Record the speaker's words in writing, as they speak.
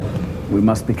We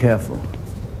must be careful.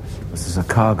 This is a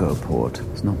cargo port.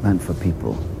 It's not meant for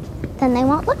people. Then they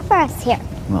won't look for us here.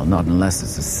 Well, not unless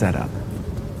it's a setup.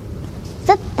 Is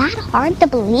it that hard to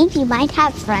believe you might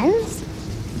have friends?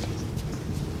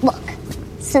 Look,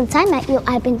 since I met you,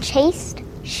 I've been chased,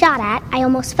 shot at, I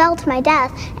almost fell to my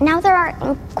death, and now there are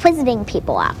inquisiting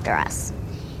people after us.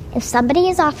 If somebody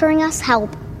is offering us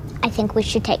help, I think we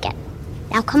should take it.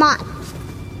 Now come on.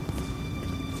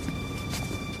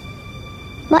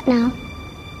 What now?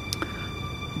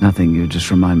 Nothing, you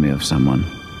just remind me of someone.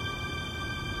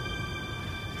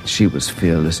 She was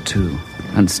fearless too,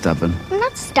 and stubborn. I'm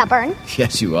not stubborn.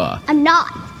 Yes, you are. I'm not.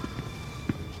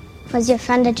 Was your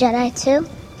friend a Jedi too?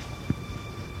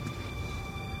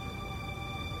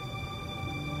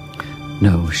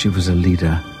 No, she was a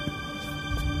leader.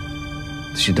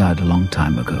 She died a long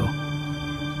time ago.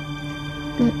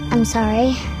 I'm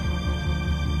sorry.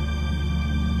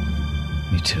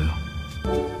 Me too.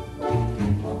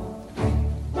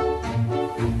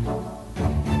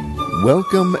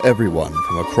 Welcome, everyone,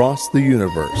 from across the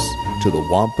universe to the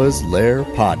Wampa's Lair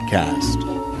podcast.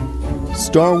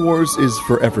 Star Wars is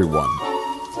for everyone,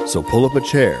 so pull up a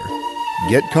chair,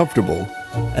 get comfortable,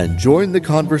 and join the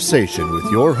conversation with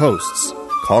your hosts,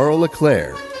 Carl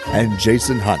LeClaire and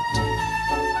Jason Hunt,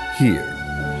 here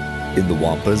in the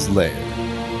Wampa's Lair.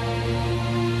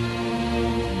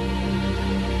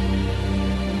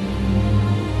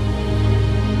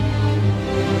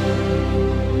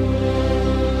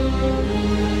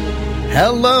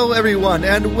 Hello, everyone,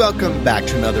 and welcome back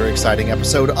to another exciting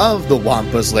episode of the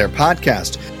Wampa's Lair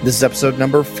podcast. This is episode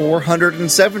number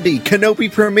 470,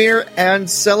 Kenobi Premiere and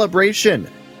Celebration.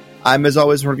 I'm, as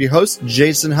always, one of your hosts,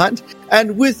 Jason Hunt,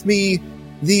 and with me,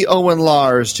 the Owen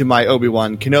Lars to my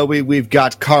Obi-Wan Kenobi, we've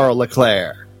got Carl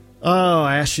LeClaire. Oh,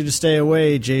 I asked you to stay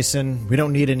away, Jason. We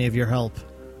don't need any of your help.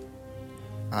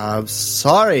 I'm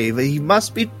sorry, but he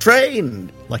must be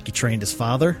trained. Like you trained his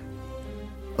father?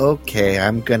 Okay,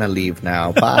 I'm gonna leave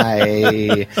now.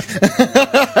 Bye.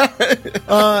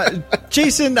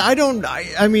 Jason, I don't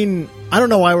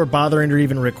know why we're bothering to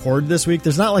even record this week.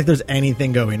 There's not like there's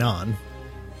anything going on.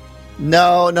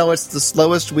 No, it's the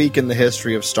slowest week in the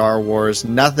history of Star Wars.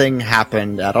 Nothing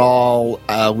happened at all.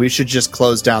 We should just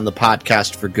close down the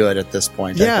podcast for good at this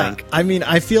point, yeah, I think. I mean,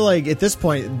 I feel like at this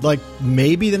point, like,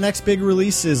 maybe the next big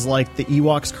release is like the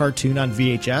Ewoks cartoon on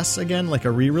VHS again, like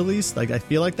a re-release. Like, I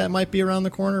feel like that might be around the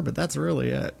corner, but that's really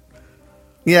it.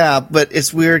 Yeah, but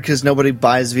it's weird because nobody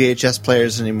buys VHS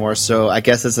players anymore, so I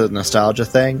guess it's a nostalgia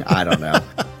thing. I don't know.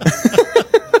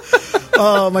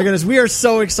 Oh my goodness, we are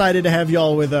so excited to have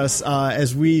y'all with us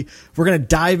as we're going to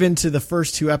dive into the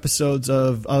first two episodes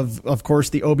of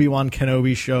course, the Obi-Wan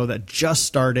Kenobi show that just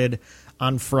started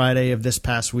on Friday of this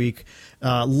past week.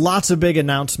 Lots of big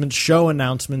announcements, show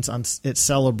announcements on its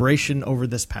celebration over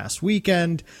this past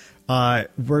weekend.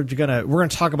 We're gonna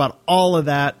talk about all of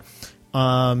that.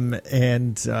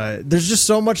 There's just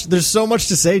so much to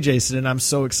say, Jason, and I'm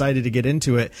so excited to get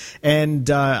into it. And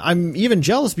I'm even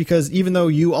jealous because even though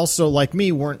you also, like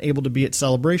me, weren't able to be at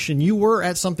Celebration, you were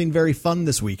at something very fun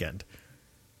this weekend.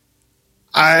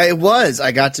 I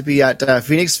got to be at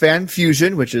Phoenix Fan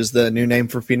Fusion, which is the new name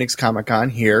for Phoenix Comic-Con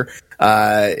here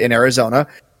in Arizona.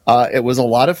 It was a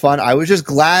lot of fun. I was just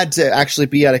glad to actually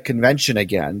be at a convention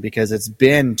again because it's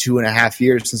been 2.5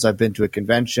 years since I've been to a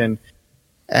convention.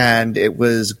 And it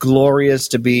was glorious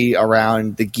to be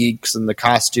around the geeks and the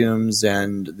costumes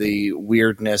and the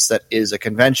weirdness that is a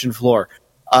convention floor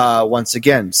once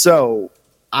again. So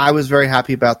I was very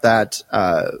happy about that.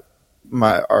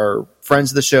 Our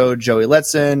friends of the show, Joey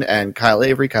Letson and Kyle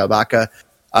Avery, Kyle Baca,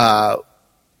 the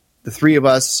three of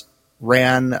us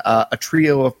ran a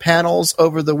trio of panels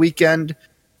over the weekend,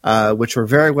 which were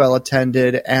very well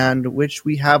attended and which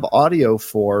we have audio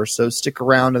for. So stick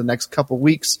around in the next couple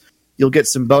weeks. You'll get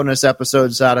some bonus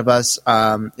episodes out of us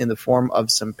in the form of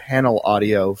some panel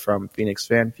audio from Phoenix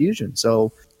Fan Fusion.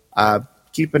 So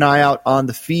keep an eye out on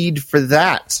the feed for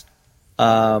that.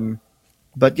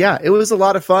 But yeah, it was a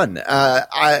lot of fun.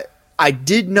 I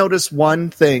did notice one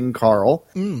thing, Carl.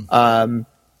 The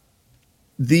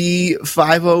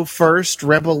 501st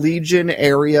Rebel Legion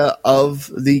area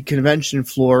of the convention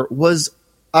floor was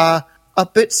a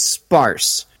bit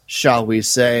sparse, shall we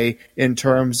say, in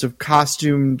terms of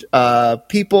costumed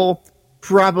people,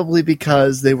 probably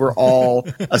because they were all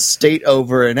a state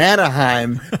over in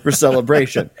Anaheim for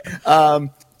Celebration.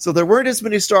 So there weren't as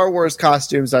many Star Wars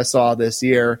costumes I saw this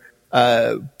year,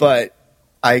 but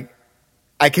I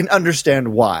can understand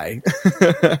why.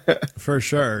 For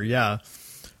sure, yeah.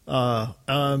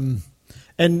 And,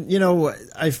 you know,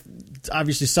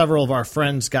 obviously several of our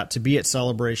friends got to be at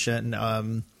Celebration,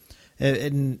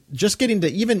 and just getting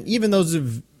to even those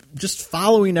of just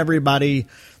following everybody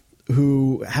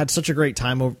who had such a great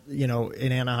time, you know,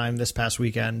 in Anaheim this past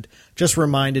weekend, just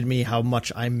reminded me how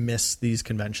much I miss these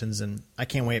conventions, and I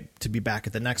can't wait to be back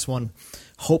at the next one.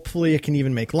 Hopefully, it can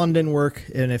even make London work,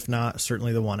 and if not,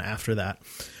 certainly the one after that.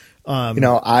 You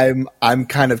know, I'm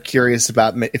kind of curious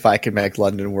about if I can make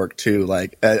London work too.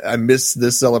 Like, I miss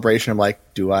this celebration. I'm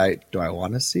like, do I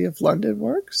want to see if London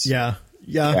works? Yeah.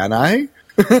 Can I?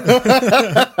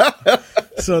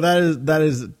 So that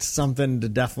is something to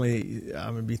definitely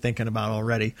I'm gonna be thinking about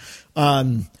already.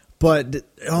 But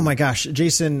oh my gosh,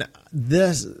 Jason,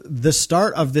 the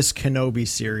start of this Kenobi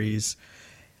series,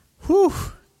 whew,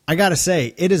 I gotta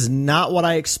say, it is not what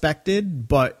I expected,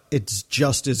 but it's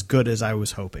just as good as I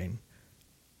was hoping.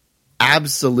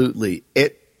 Absolutely.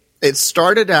 It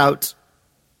started out,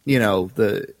 you know,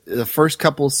 the first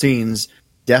couple of scenes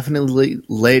definitely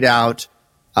laid out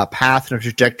a path and a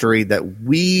trajectory that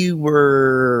we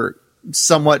were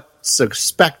somewhat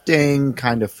suspecting,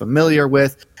 kind of familiar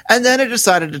with, and then it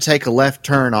decided to take a left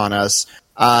turn on us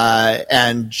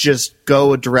and just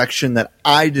go a direction that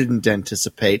I didn't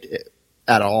anticipate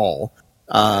at all.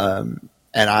 And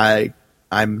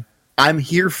I'm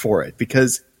here for it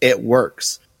because it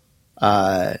works.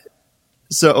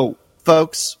 So,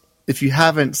 folks, if you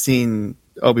haven't seen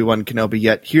Obi-Wan Kenobi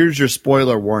yet, here's your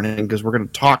spoiler warning because we're going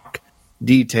to talk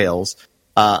details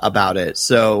about it.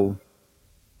 So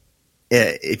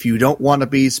if you don't want to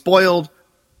be spoiled,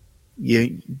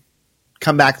 you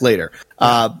come back later.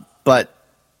 But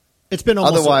it's been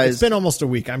almost a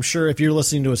week. I'm sure if you're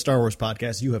listening to a Star Wars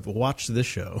podcast, you have watched this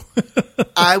show.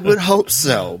 I would hope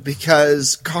so,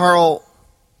 because Carl,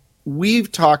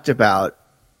 we've talked about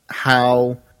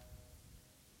how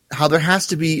there has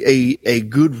to be a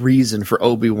good reason for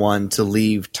Obi-Wan to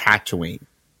leave Tatooine.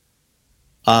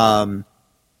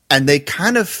 And they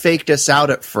kind of faked us out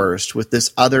at first with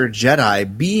this other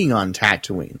Jedi being on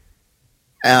Tatooine.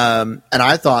 And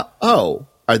I thought,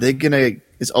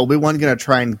 is Obi-Wan going to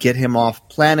try and get him off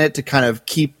planet to kind of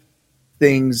keep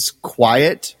things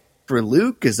quiet for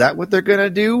Luke? Is that what they're going to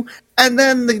do? And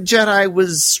then the Jedi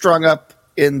was strung up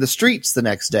in the streets the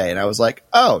next day. And I was like,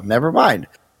 oh, never mind.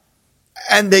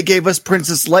 And they gave us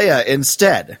Princess Leia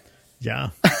instead. Yeah.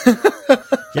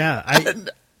 Yeah.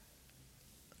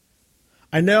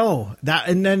 I know that,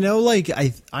 and I know, like,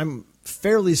 I'm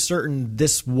fairly certain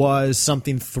this was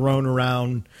something thrown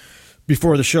around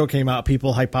before the show came out.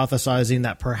 People hypothesizing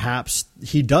that perhaps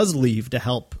he does leave to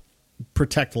help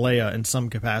protect Leia in some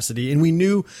capacity. And we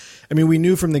knew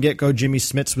from the get-go Jimmy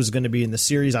Smits was going to be in the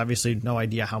series. Obviously, no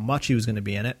idea how much he was going to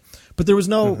be in it, but there was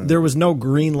no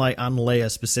green light on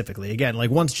Leia specifically. Again,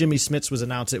 like, once Jimmy Smits was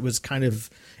announced, it was kind of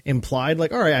implied,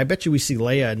 like, all right, I bet you we see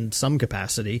Leia in some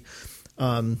capacity.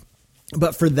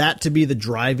 But for that to be the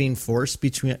driving force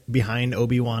behind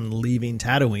Obi-Wan leaving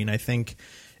Tatooine, I think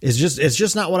it's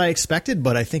just not what I expected,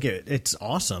 but I think it's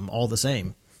awesome all the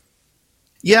same.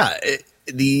 Yeah,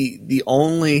 the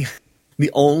only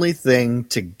thing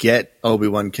to get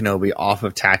Obi-Wan Kenobi off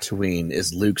of Tatooine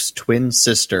is Luke's twin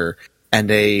sister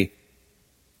and a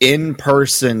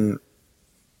in-person,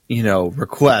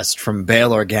 request from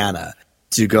Bail Organa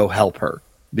to go help her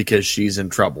because she's in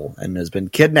trouble and has been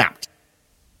kidnapped.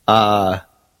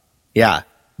 Yeah,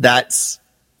 that's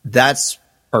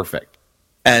perfect.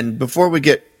 And before we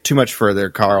get too much further,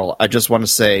 Carl, I just want to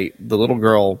say the little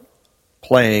girl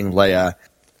playing Leia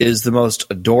is the most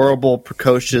adorable,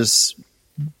 precocious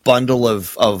bundle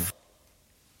of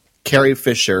Carrie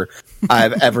Fisher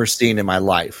I've ever seen in my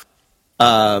life.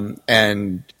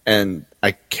 And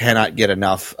I cannot get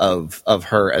enough of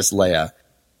her as Leia.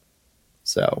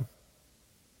 So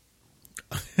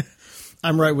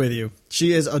I'm right with you.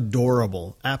 She is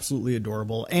adorable, absolutely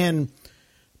adorable, and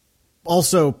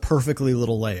also perfectly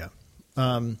little Leia.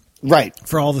 Right.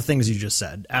 For all the things you just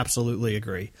said, absolutely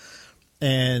agree.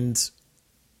 And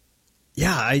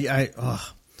yeah,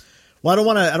 well, I don't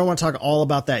want to talk all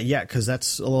about that yet because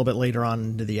that's a little bit later on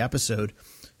into the episode.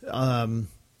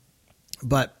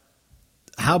 But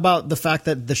how about the fact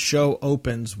that the show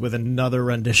opens with another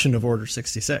rendition of Order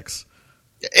 66?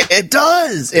 It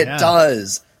does. It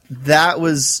does. That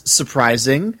was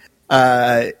surprising.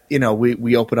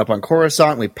 We open up on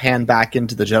Coruscant, we pan back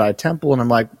into the Jedi Temple, and I'm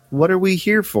like, what are we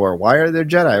here for? Why are there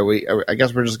Jedi? I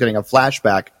guess we're just getting a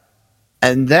flashback.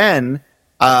 And then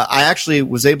I actually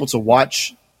was able to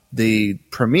watch the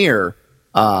premiere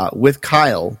with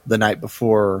Kyle the night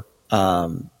before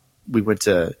we went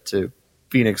to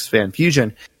Phoenix Fan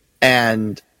Fusion,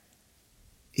 and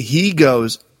he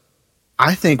goes,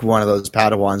 I think one of those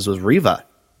Padawans was Reva.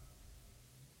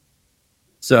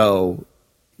 So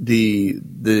the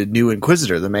new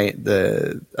Inquisitor,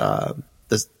 the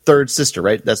third sister,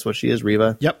 right? That's what she is,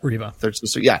 Reva. Yep, Reva, third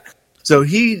sister. Yeah. So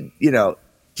he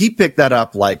picked that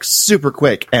up like super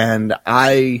quick, and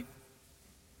I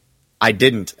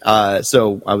didn't.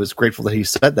 So I was grateful that he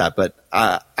said that, but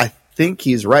I think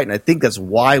he's right, and I think that's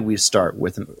why we start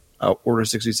with an Order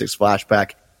 66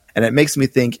 flashback, and it makes me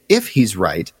think, if he's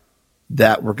right,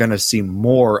 that we're going to see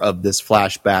more of this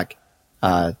flashback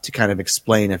to kind of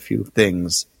explain a few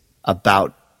things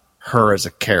about her as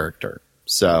a character.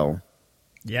 So,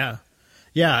 yeah.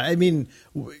 I mean,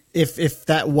 if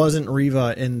that wasn't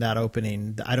Reva in that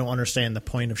opening, I don't understand the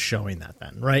point of showing that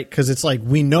then, right? Because it's like,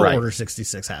 we know Order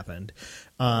 66 happened.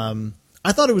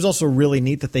 I thought it was also really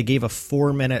neat that they gave a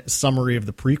 4-minute summary of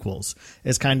the prequels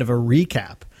as kind of a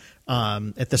recap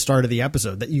at the start of the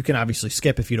episode that you can obviously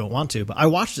skip if you don't want to. But I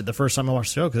watched it the first time I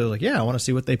watched the show because I was like, I want to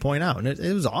see what they point out. And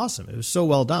it was awesome. It was so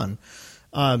well done.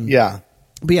 But yeah,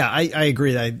 I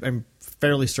agree. I'm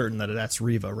fairly certain that that's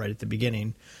Reva right at the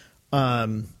beginning.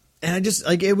 And I just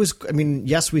like, it was, I mean,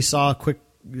 yes, we saw a quick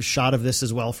shot of this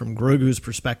as well from Grogu's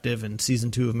perspective in season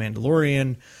 2 of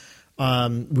Mandalorian.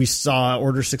 We saw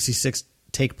Order 66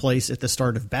 take place at the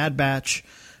start of Bad Batch,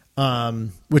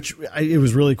 which it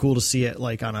was really cool to see it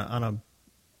like on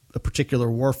a particular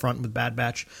war front with Bad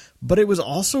Batch. But it was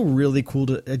also really cool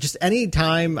to just any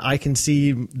time I can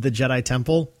see the Jedi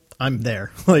Temple, I'm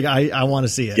there. Like I want to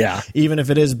see it, even if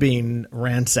it is being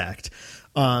ransacked,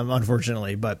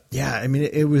 unfortunately. But yeah, I mean,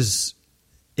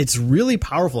 it's really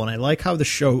powerful, and I like how the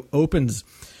show opens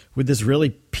with this really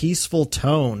peaceful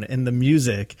tone in the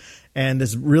music and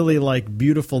this really like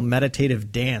beautiful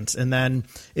meditative dance. And then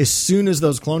as soon as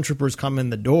those clone troopers come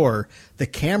in the door, the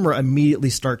camera immediately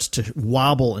starts to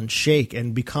wobble and shake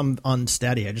and become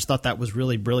unsteady. I just thought that was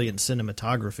really brilliant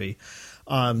cinematography.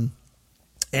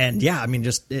 And yeah, I mean,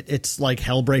 just it's like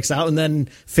hell breaks out and then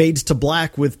fades to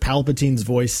black with Palpatine's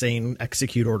voice saying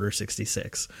execute Order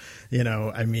 66.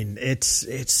 I mean,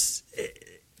 it's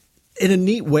in a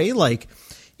neat way, like,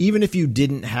 even if you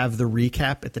didn't have the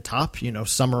recap at the top,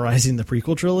 summarizing the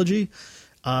prequel trilogy,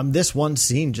 this one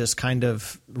scene just kind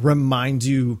of reminds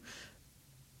you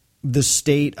the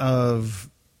state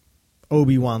of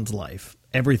Obi-Wan's life.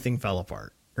 Everything fell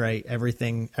apart, right?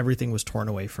 Everything was torn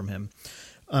away from him.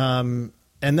 And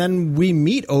then we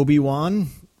meet Obi-Wan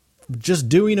just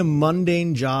doing a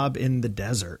mundane job in the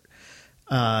desert,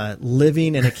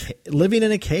 living in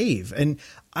a cave. And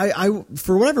I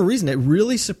for whatever reason, it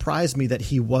really surprised me that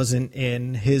he wasn't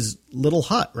in his little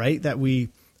hut, right? That we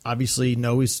obviously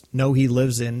know he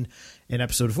lives in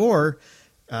episode 4.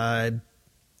 I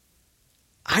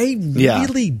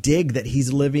really dig that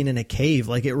he's living in a cave.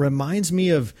 Like, it reminds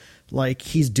me of like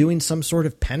he's doing some sort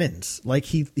of penance. Like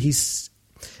he's,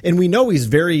 and we know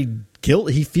he's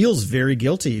he feels very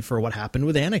guilty for what happened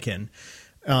with Anakin.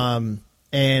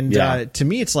 To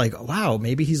me, it's like, wow,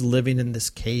 maybe he's living in this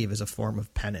cave as a form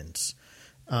of penance.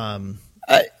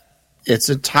 It's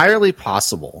entirely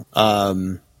possible.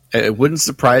 It wouldn't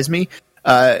surprise me.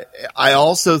 I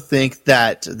also think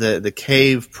that the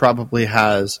cave probably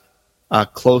has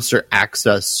closer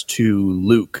access to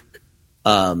Luke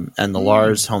and the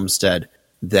Lars homestead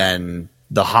than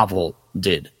the hovel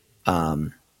did.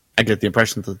 I get the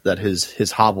impression that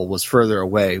his hovel was further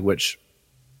away, which,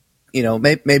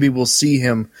 maybe we'll see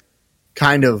him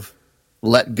kind of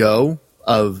let go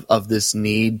of this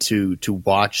need to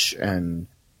watch and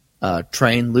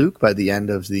train Luke by the end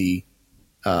of the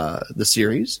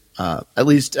series, at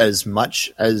least as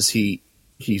much as he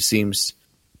seems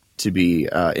to be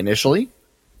initially,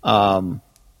 and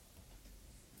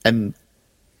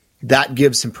that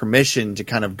gives him permission to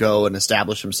kind of go and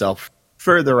establish himself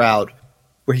further out,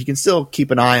 where he can still keep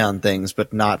an eye on things,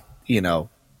 but not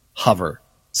hover,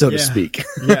 so to speak.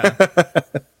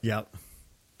 Yep.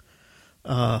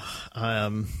 I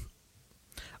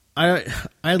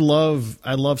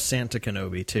love Santa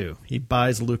Kenobi too. He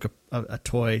buys Luke a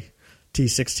toy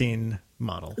T-16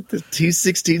 model. The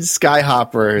T-16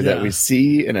 Skyhopper that we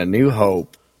see in A New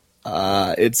Hope.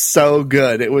 It's so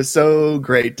good. It was so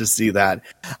great to see that.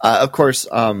 Of course,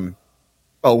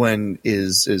 Owen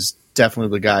is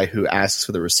definitely the guy who asks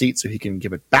for the receipt so he can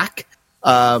give it back.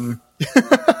 Owen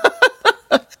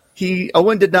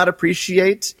did not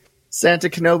appreciate Santa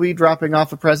Kenobi dropping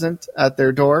off a present at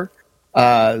their door.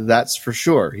 That's for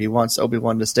sure. He wants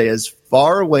Obi-Wan to stay as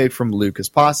far away from Luke as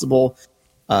possible.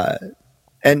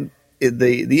 And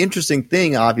the interesting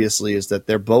thing, obviously, is that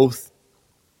they're both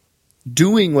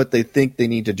doing what they think they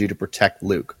need to do to protect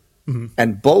Luke. Mm-hmm.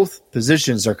 And both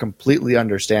positions are completely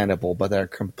understandable, but they're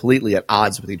completely at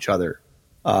odds with each other.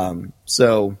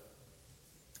 So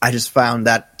I just found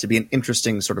that to be an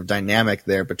interesting sort of dynamic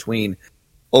there between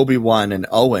Obi-Wan and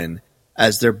Owen,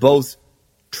 as they're both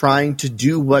trying to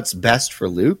do what's best for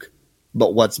Luke,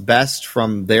 but what's best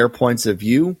from their points of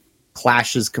view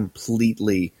clashes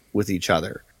completely with each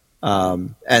other.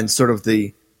 And sort of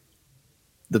the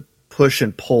push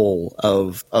and pull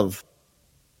of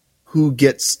who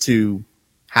gets to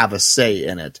have a say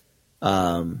in it.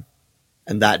 And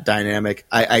that dynamic,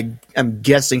 I am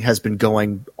guessing, has been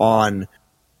going on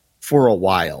for a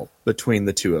while between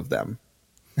the two of them.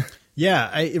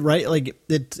 Yeah, right. Like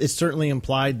it's certainly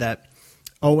implied that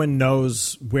Owen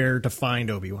knows where to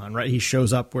find Obi-Wan, right? He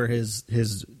shows up where his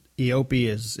Eopie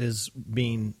is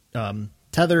being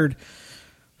tethered,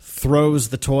 throws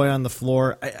the toy on the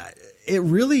floor. It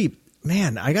really,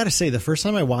 man, I got to say, the first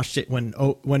time I watched it, when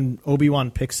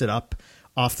Obi-Wan picks it up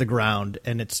off the ground,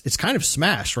 and it's kind of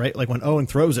smashed, right? Like when Owen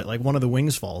throws it, like one of the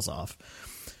wings falls off.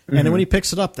 Mm-hmm. And then when he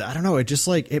picks it up, I don't know, it just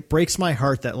like, it breaks my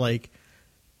heart that like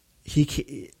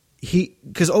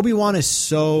because Obi-Wan is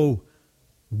so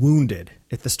wounded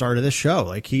at the start of the show.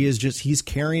 Like he's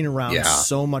carrying around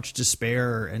so much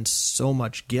despair and so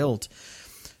much guilt.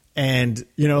 And,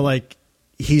 you know, like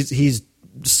he's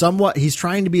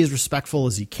trying to be as respectful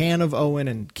as he can of Owen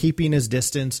and keeping his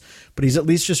distance, but he's at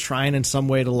least just trying in some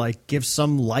way to like give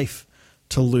some life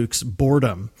to Luke's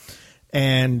boredom.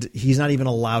 And he's not even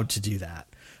allowed to do that.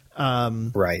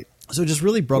 Right. So it just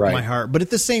really broke my heart. But at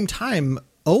the same time,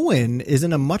 Owen is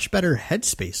in a much better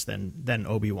headspace than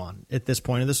Obi-Wan at this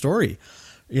point of the story.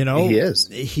 You know, he is.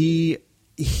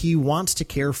 He wants to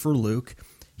care for Luke.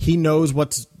 He knows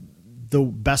what's the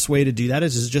best way to do that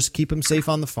is just keep him safe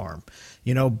on the farm.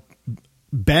 You know,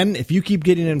 Ben, if you keep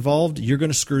getting involved, you're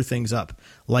going to screw things up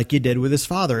like you did with his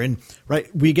father. And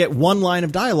we get one line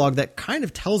of dialogue that kind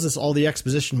of tells us all the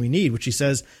exposition we need, which he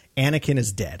says, Anakin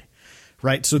is dead.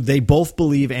 Right. So they both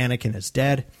believe Anakin is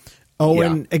dead.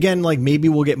 Owen, again, like maybe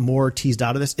we'll get more teased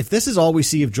out of this. If this is all we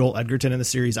see of Joel Edgerton in the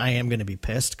series, I am going to be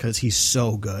pissed because he's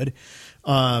so good.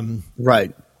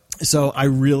 Right. So I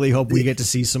really hope we get to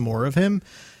see some more of him.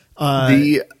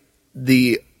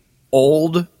 The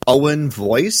old Owen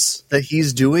voice that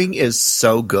he's doing is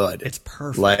so good. It's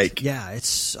perfect. Like, it's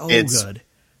so good.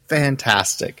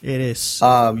 Fantastic. It is.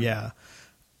 So,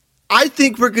 I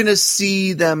think we're going to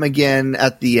see them again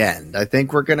at the end. I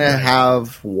think we're going to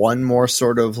have one more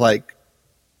sort of like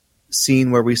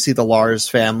scene where we see the Lars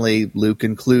family, Luke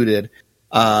included.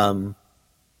 You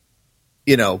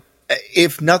know,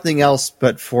 if nothing else,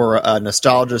 but for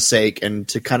nostalgia's sake and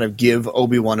to kind of give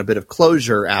Obi-Wan a bit of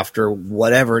closure after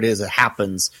whatever it is that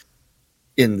happens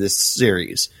in this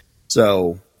series.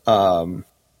 So I'm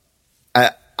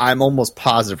almost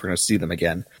positive we're going to see them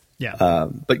again. Yeah.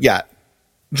 But yeah.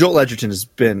 Joel Edgerton has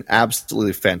been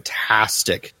absolutely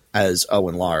fantastic as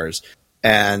Owen Lars.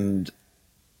 And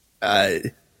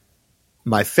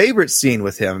my favorite scene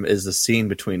with him is the scene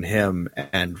between him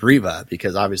and Reva,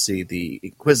 because obviously the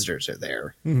Inquisitors are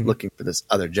there looking for this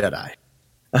other Jedi.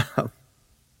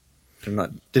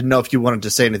 Didn't know if you wanted to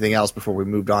say anything else before we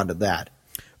moved on to that.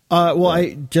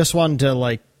 I just wanted to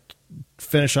like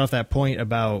finish off that point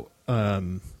about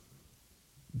the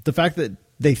fact that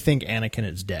they think Anakin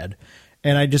is dead.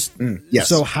 And I just,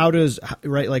 so how does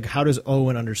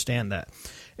Owen understand that?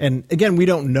 And again, we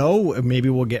don't know, maybe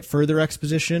we'll get further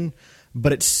exposition,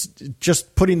 but it's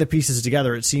just putting the pieces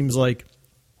together. It seems like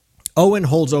Owen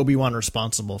holds Obi-Wan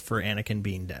responsible for Anakin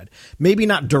being dead. Maybe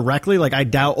not directly. Like I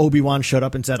doubt Obi-Wan showed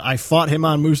up and said, I fought him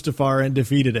on Mustafar and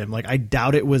defeated him. Like I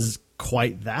doubt it was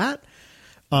quite that.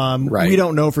 We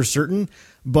don't know for certain,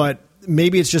 but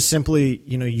maybe it's just simply,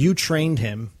 you know, you trained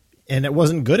him and it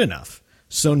wasn't good enough.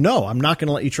 So no, I'm not going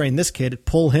to let you train this kid,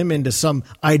 pull him into some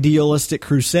idealistic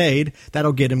crusade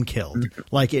that'll get him killed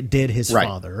like it did his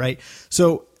father. Right.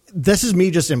 So this is me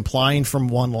just implying from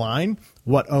one line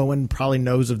what Owen probably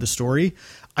knows of the story.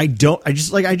 I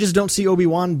just don't see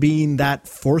Obi-Wan being that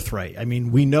forthright. I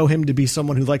mean, we know him to be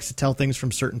someone who likes to tell things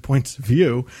from certain points of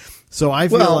view. So I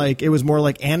feel like it was more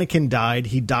like Anakin died.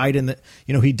 He died in this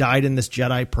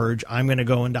Jedi purge. I'm going to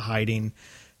go into hiding.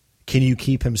 Can you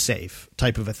keep him safe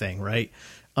type of a thing, right?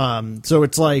 So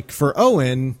it's like for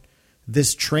Owen,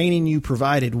 this training you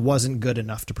provided wasn't good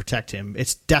enough to protect him.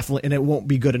 It's definitely, and it won't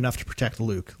be good enough to protect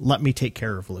Luke. Let me take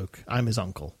care of Luke. I'm his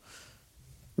uncle.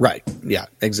 Right. Yeah,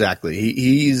 exactly.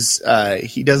 He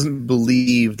doesn't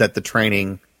believe that the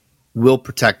training will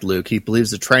protect Luke. He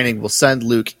believes the training will send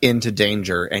Luke into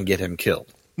danger and get him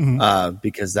killed.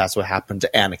 Because that's what happened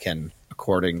to Anakin,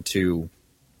 according to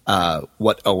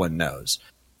what Owen knows.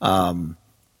 I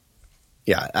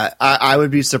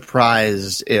would be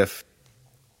surprised if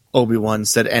Obi-Wan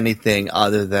said anything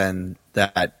other than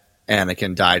that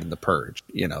Anakin died in the Purge,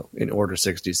 in Order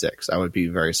 66. I would be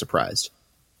very surprised.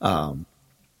 But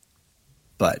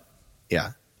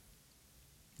yeah.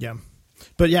 Yeah.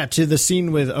 But yeah, to the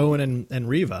scene with Owen and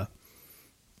Reva,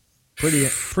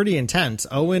 pretty intense.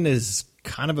 Owen is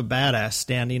kind of a badass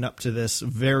standing up to this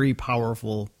very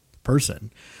powerful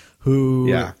person who,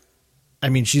 yeah. I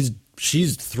mean, she's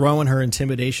throwing her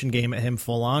intimidation game at him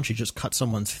full on. She just cut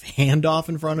someone's hand off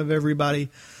in front of everybody.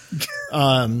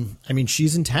 I mean,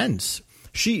 she's intense.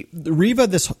 Reva,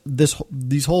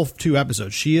 these whole 2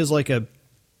 episodes, she is like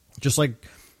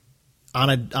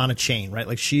on a chain, right?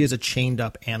 Like she is a chained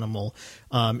up animal,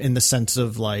 in the sense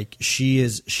of like, she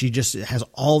just has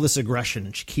all this aggression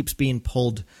and she keeps being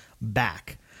pulled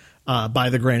back,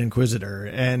 by the Grand Inquisitor.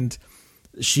 And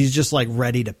she's just like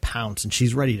ready to pounce, and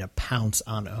she's ready to pounce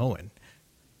on Owen.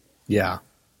 Yeah.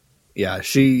 Yeah.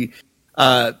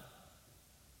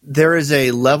 There is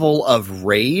a level of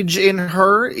rage in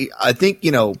her. I think,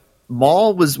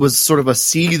 Maul was sort of a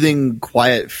seething,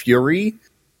 quiet fury.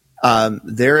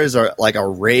 There is a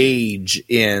rage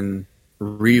in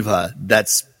Reva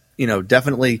that's,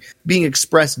 definitely being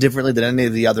expressed differently than any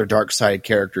of the other dark side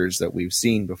characters that we've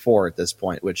seen before at this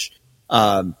point, which,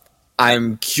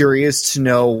 I'm curious to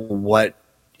know what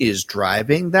is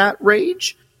driving that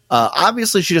rage.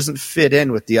 Obviously she doesn't fit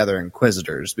in with the other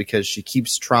Inquisitors because she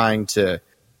keeps trying to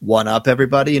one up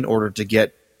everybody in order to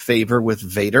get favor with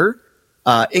Vader.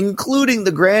 Including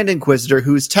the Grand Inquisitor,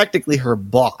 who's technically her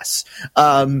boss.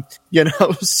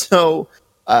 So,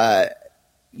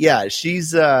 yeah, she's,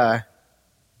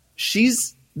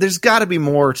 there's gotta be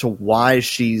more to why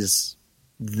she's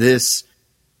this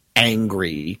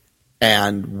angry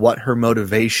and what her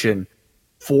motivation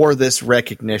for this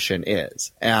recognition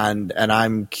is. And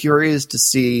I'm curious to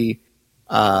see,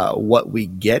 what we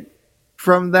get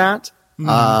from that.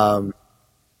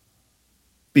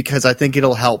 Because I think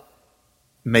it'll help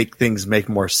make things make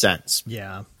more sense.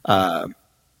 Yeah. But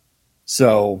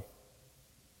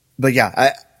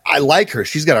yeah, I like her.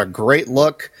 She's got a great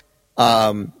look.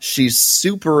 She's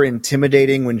super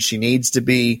intimidating when she needs to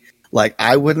be. Like,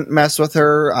 I wouldn't mess with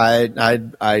her.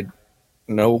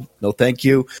 No, thank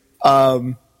you.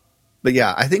 But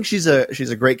yeah, I think she's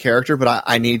a great character, but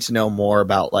I need to know more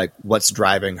about like what's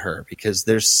driving her, because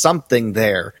there's something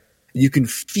there. You can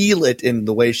feel it in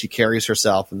the way she carries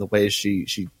herself and the way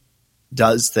she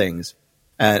does things,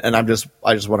 and I just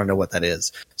want to know what that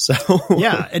is. So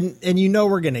yeah, and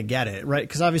we're gonna get it, right?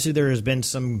 Because obviously there has been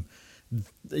some,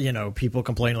 people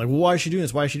complaining like, well, why is she doing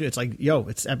this? Why is she doing it? It's like,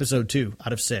 it's episode 2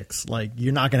 out of 6. Like,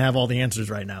 you're not gonna have all the answers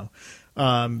right now.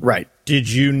 Right? Did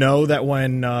you know that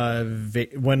when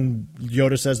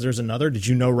Yoda says there's another, did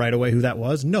you know right away who that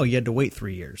was? No, you had to wait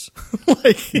 3 years.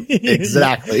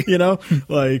 Exactly.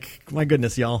 Like, my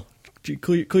goodness, y'all.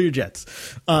 Clear your jets.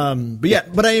 But yeah,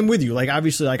 but I am with you. Like,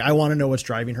 obviously, like, I want to know what's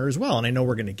driving her as well, and I know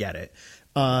we're going to get it.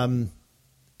 And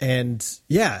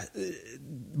yeah,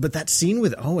 but that scene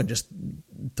with Owen, just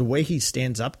the way he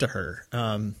stands up to her,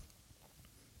 the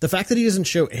fact that he doesn't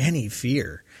show any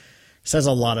fear says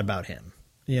a lot about him,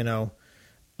 Yeah.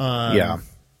 I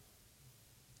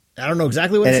don't know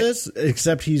exactly what it says,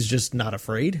 except he's just not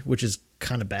afraid, which is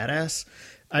kind of badass.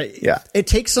 It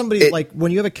takes somebody like,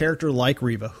 when you have a character like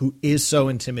Reva who is so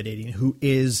intimidating, who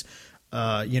is,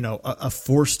 a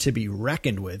force to be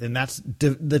reckoned with, and that's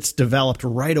developed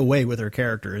right away with her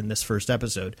character in this first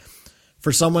episode.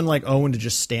 For someone like Owen to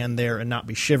just stand there and not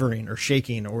be shivering or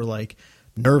shaking or like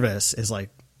nervous is like,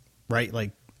 right?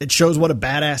 Like, it shows what a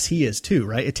badass he is too,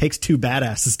 right? It takes 2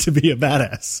 badasses to be a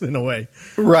badass in a way.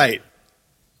 Right.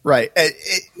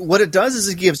 What it does is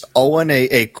it gives Owen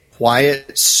a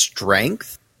quiet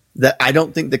strength that I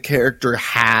don't think the character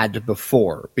had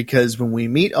before, because when we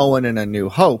meet Owen in A New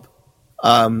Hope,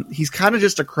 he's kind of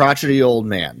just a crotchety old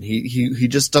man. He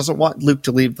just doesn't want Luke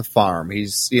to leave the farm.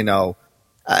 He's, and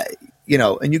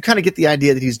you kind of get the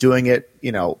idea that he's doing it,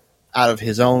 out of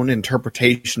his own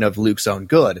interpretation of Luke's own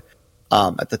good,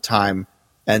 at the time,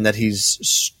 and that he's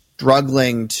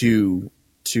struggling to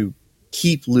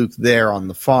keep Luke there on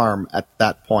the farm at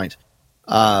that point.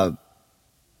 But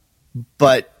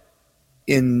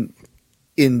in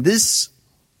this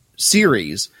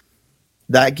series,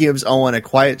 that gives Owen a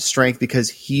quiet strength because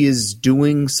he is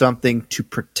doing something to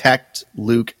protect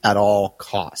Luke at all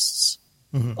costs.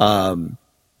 Mm-hmm.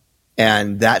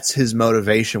 And that's his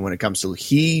motivation when it comes to,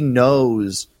 he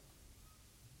knows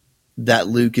that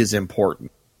Luke is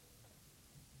important.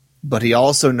 But he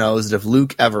also knows that if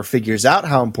Luke ever figures out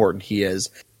how important he is,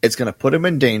 it's going to put him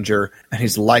in danger, and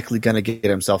he's likely going to get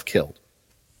himself killed.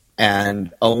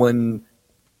 And Owen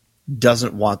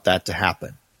doesn't want that to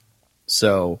happen.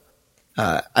 So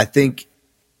I think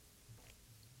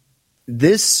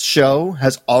this show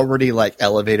has already like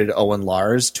elevated Owen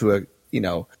Lars to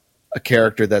a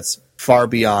character that's far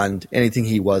beyond anything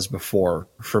he was before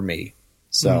for me.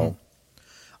 So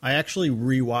I actually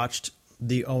rewatched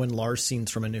the Owen Lars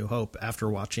scenes from A New Hope after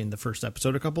watching the first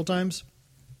episode a couple times.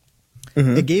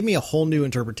 It gave me a whole new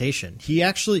interpretation. He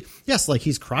actually, yes, like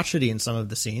he's crotchety in some of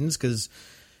the scenes because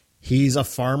he's a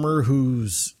farmer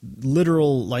who's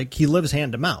literal, like he lives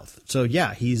hand to mouth. So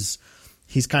yeah, he's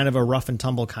kind of a rough and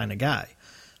tumble kind of guy.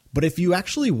 But if you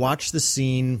actually watch the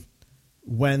scene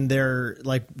when they're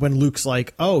like, when Luke's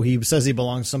like, oh, he says he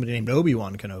belongs to somebody named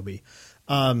Obi-Wan Kenobi.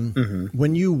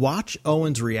 When you watch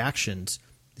Owen's reactions,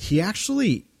 he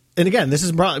actually, and again, this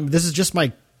is just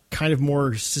my kind of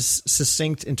more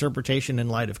succinct interpretation in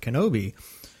light of Kenobi.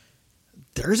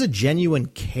 There's a genuine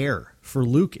care for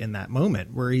Luke in that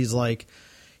moment where he's like,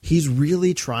 he's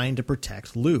really trying to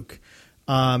protect Luke.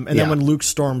 Then when Luke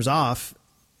storms off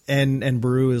and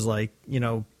Beru is like,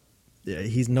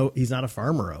 he's not a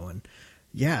farmer, Owen.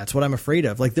 Yeah, it's what I'm afraid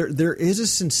of. Like there is a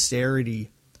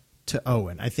sincerity to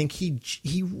Owen. I think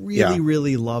he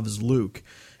really loves Luke.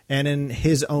 And in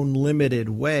his own limited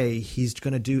way, he's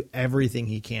going to do everything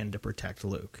he can to protect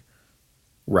Luke.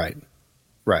 Right.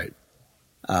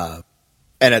 And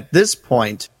at this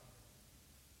point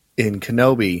in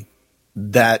Kenobi,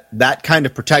 that kind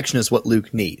of protection is what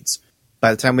Luke needs.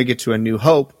 By the time we get to A New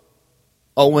Hope,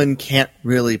 Owen can't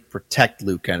really protect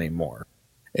Luke anymore.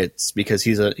 It's because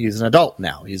he's an adult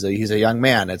now. He's a young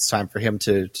man. It's time for him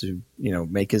to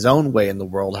make his own way in the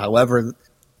world,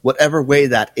 whatever way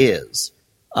that is.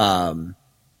 And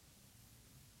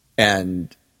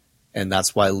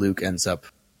that's why Luke ends up,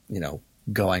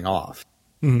 going off.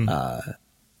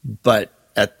 But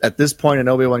at this point in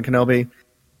Obi-Wan Kenobi,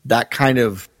 that kind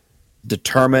of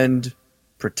determined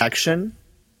protection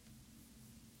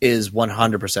is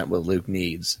 100% what Luke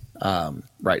needs,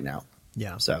 right now.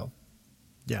 Yeah. So,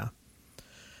 yeah.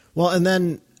 Well, and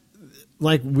then,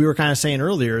 like we were kind of saying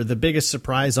earlier, the biggest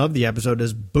surprise of the episode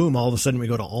is boom, all of a sudden we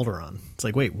go to Alderaan. It's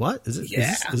like, wait, what? Is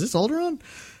this Alderaan?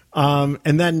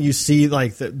 And then you see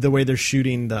like the way they're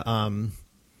shooting the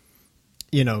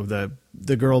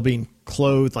girl being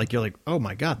clothed, like you're like, oh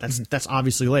my God, that's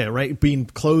obviously Leia, right? Being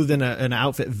clothed in an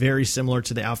outfit very similar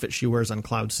to the outfit she wears on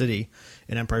Cloud City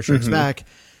in Empire Strikes Back.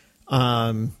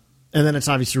 And then it's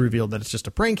obviously revealed that it's just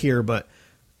a prank here, but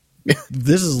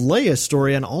this is Leia's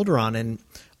story on Alderaan, and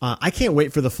I can't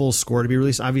wait for the full score to be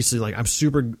released. Obviously, like I'm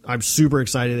super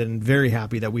excited and very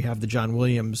happy that we have the John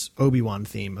Williams Obi-Wan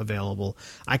theme available.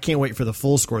 I can't wait for the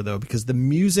full score though, because the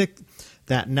music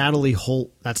that Natalie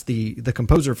Holt, that's the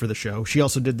composer for the show, she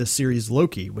also did the series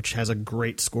Loki, which has a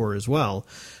great score as well.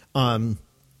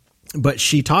 But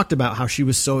she talked about how she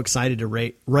was so excited to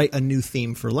write a new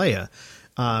theme for Leia.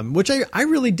 Which I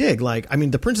really dig. Like, I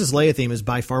mean, the Princess Leia theme is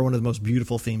by far one of the most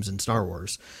beautiful themes in Star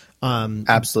Wars.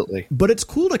 Absolutely. But it's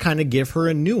cool to kind of give her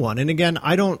a new one. And again,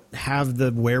 I don't have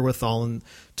the wherewithal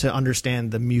to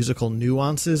understand the musical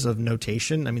nuances of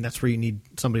notation. I mean, that's where you need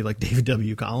somebody like David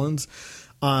W. Collins.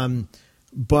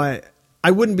 But I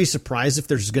wouldn't be surprised if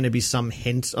there's going to be some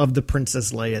hint of the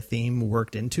Princess Leia theme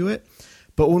worked into it.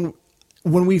 But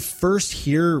when we first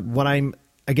hear what I'm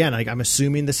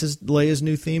assuming this is Leia's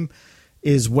new theme,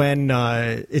 is when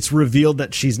it's revealed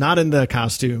that she's not in the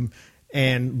costume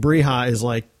and Briha is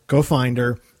like, go find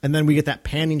her. And then we get that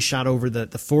panning shot over the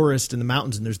forest and the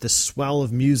mountains, and there's this swell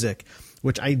of music,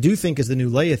 which I do think is the new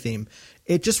Leia theme.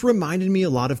 It just reminded me a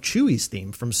lot of Chewie's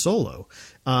theme from Solo.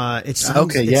 It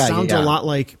sounds a lot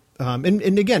like,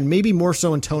 and again, maybe more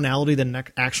so in tonality than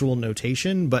actual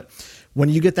notation, but when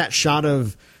you get that shot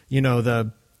of,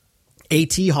 the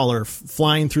AT hauler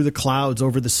flying through the clouds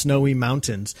over the snowy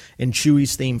mountains and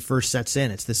Chewie's theme first sets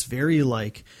in, it's this very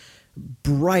like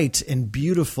bright and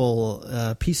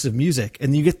beautiful piece of music,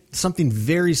 and you get something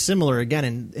very similar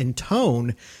again in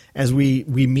tone as we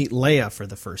meet Leia for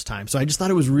the first time. So I just thought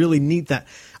it was really neat that,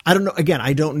 I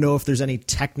don't know if there's any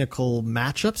technical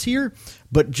matchups here,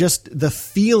 but just the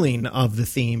feeling of the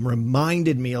theme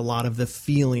reminded me a lot of the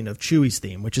feeling of Chewie's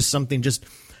theme, which is something just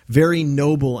very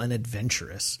noble and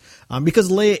adventurous, because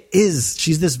Leia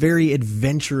she's this very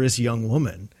adventurous young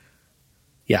woman.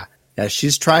 Yeah.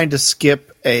 She's trying to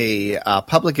skip a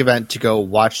public event to go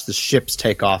watch the ships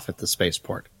take off at the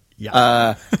spaceport.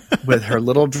 Yeah. With her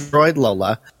little droid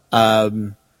Lola,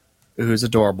 who's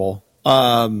adorable.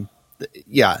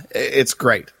 It's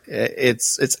great.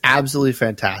 It's absolutely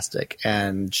fantastic.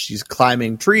 And she's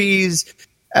climbing trees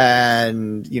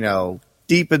and,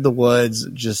 deep in the woods,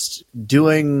 just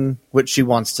doing what she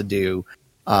wants to do.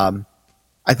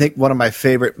 I think one of my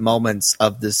favorite moments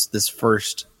of this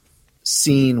first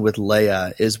scene with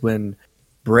Leia is when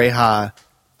Breha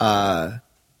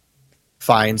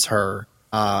finds her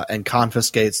and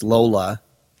confiscates Lola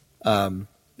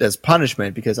as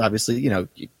punishment, because obviously, you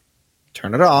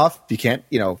turn it off. You can't,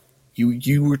 you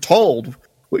were told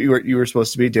what you were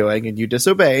supposed to be doing and you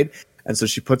disobeyed. And so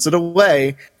she puts it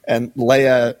away, and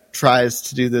Leia tries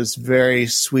to do this very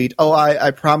sweet, I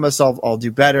promise I'll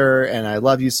do better, and I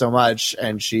love you so much.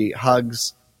 And she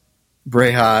hugs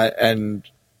Breha, and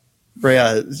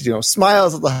Breha,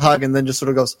 smiles at the hug, and then just sort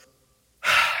of goes,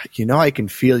 I can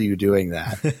feel you doing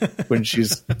that, when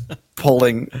she's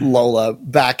pulling Lola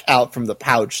back out from the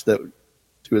pouch that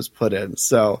she was put in.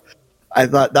 So I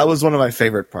thought that was one of my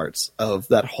favorite parts of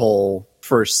that whole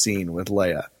first scene with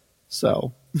Leia.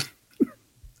 So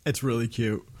it's really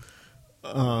cute.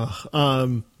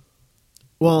 Well,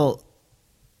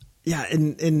 yeah,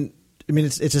 and I mean,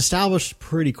 it's established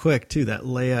pretty quick too that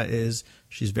Leia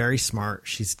she's very smart.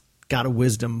 She's got a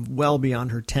wisdom well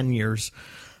beyond her 10 years.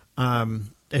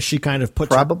 As she kind of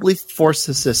puts probably force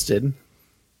assisted,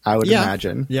 I would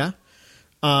imagine. Yeah.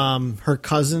 Her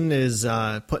cousin is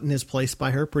put in his place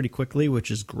by her pretty quickly,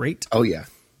 which is great. Oh yeah.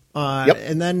 Yep.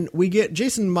 And then we get,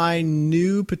 Jason, my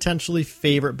new potentially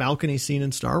favorite balcony scene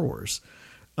in Star Wars.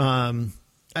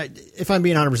 If I'm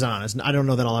being 100% honest, I don't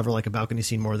know that I'll ever like a balcony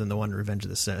scene more than the one in Revenge of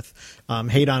the Sith.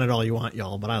 Hate on it all you want,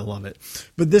 y'all, but I love it.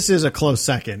 But this is a close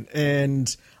second,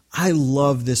 and I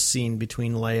love this scene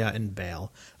between Leia and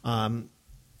Bail.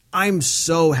 I'm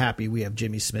so happy we have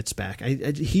Jimmy Smits back.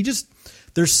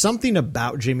 There's something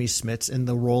about Jimmy Smits in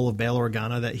the role of Bail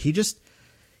Organa that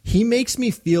he makes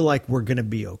me feel like we're going to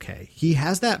be okay. He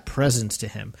has that presence to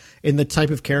him in the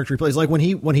type of character he plays. Like when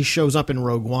he shows up in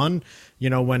Rogue One,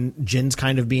 when Jin's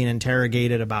kind of being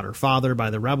interrogated about her father by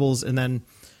the rebels, and then,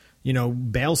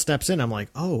 Bail steps in. I'm like,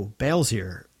 oh, Bail's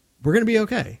here. We're going to be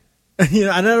okay. And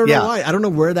I don't know why. I don't know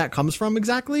where that comes from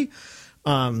exactly.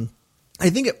 I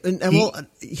think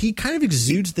he kind of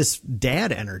exudes this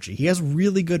dad energy. He has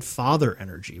really good father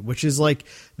energy, which is like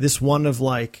this one of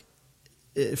like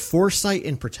foresight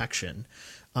and protection.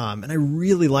 And I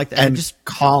really like that. And just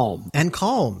calm. And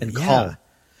calm. And calm.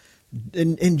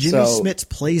 And Jimmy Smits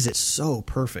plays it so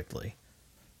perfectly.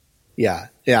 Yeah.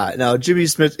 Yeah. No, Jimmy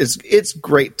Smits, it's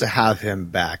great to have him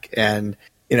back. And,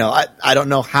 I don't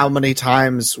know how many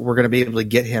times we're going to be able to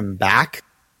get him back.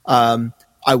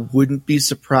 I wouldn't be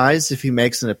surprised if he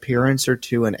makes an appearance or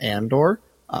two in Andor,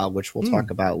 which we'll talk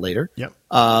about later. Yep.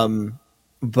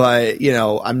 But,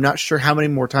 I'm not sure how many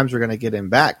more times we're going to get him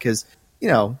back, because,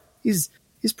 he's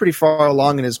pretty far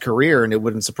along in his career, and it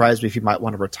wouldn't surprise me if he might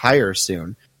want to retire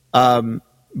soon. I'm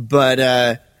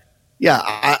just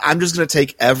going to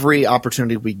take every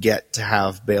opportunity we get to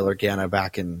have Bail Organa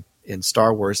back in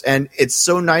Star Wars. And it's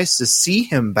so nice to see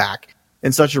him back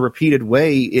in such a repeated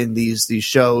way in these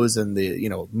shows and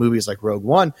the, movies like Rogue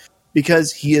One,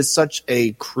 because he is such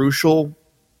a crucial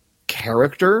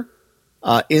character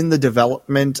in the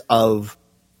development of,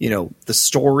 the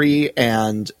story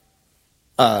and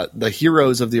the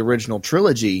heroes of the original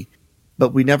trilogy,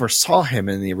 but we never saw him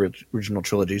in the original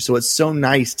trilogy. So it's so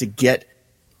nice to get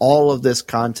all of this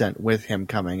content with him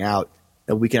coming out,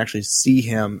 that we can actually see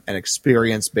him and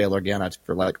experience Bail Organa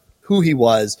for like who he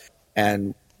was,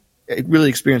 and really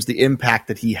experience the impact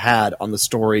that he had on the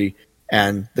story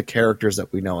and the characters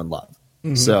that we know and love.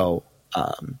 Mm-hmm. So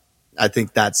I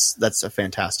think that's a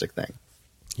fantastic thing.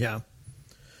 Yeah.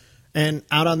 And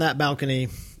out on that balcony,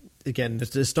 again,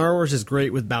 the Star Wars is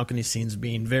great with balcony scenes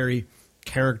being very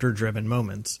character-driven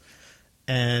moments.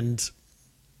 And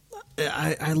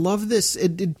I love this.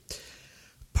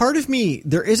 Part of me,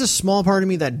 there is a small part of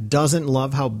me that doesn't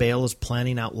love how Bail is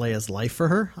planning out Leia's life for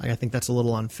her. I think that's a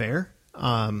little unfair.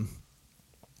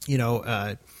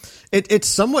 It's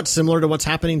somewhat similar to what's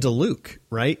happening to Luke,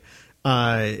 right?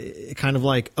 Kind of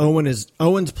like Owen's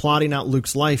plotting out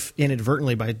Luke's life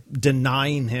inadvertently by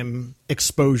denying him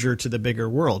exposure to the bigger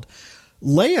world.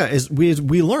 Leia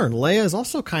we learn Leia is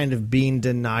also kind of being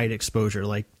denied exposure.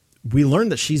 Like, we learn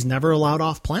that she's never allowed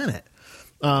off planet.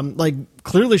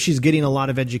 Clearly she's getting a lot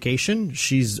of education.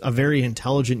 She's a very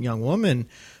intelligent young woman,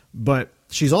 but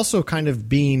she's also kind of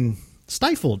being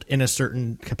stifled in a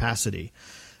certain capacity.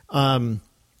 And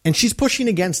she's pushing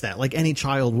against that, like any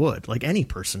child would, like any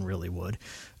person really would.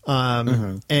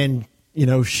 And,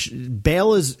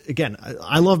 Bail is, again,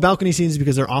 I love balcony scenes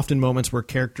because they're often moments where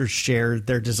characters share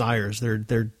their desires,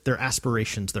 their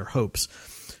aspirations, their hopes.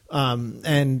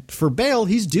 And for Bail,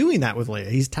 he's doing that with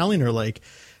Leia. He's telling her, like,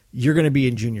 you're going to be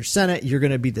in junior Senate. You're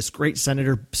going to be this great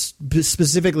senator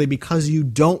specifically because you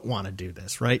don't want to do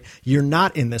this, right? You're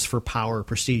not in this for power or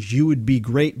prestige. You would be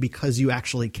great because you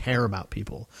actually care about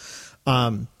people.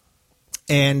 But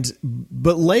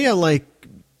Leia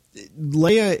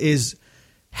is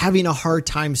having a hard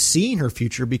time seeing her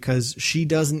future because she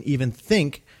doesn't even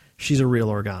think she's a real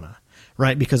Organa,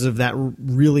 right? Because of that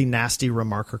really nasty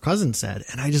remark her cousin said.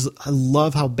 And I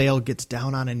love how Bale gets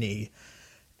down on a knee.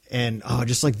 And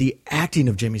just like the acting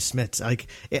of Jimmy Smits, like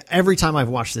every time I've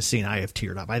watched this scene, I have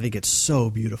teared up. I think it's so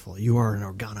beautiful. You are an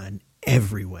Organa in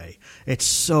every way. It's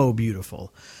so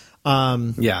beautiful.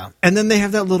 Yeah. And then they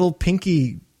have that little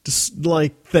pinky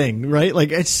like thing, right?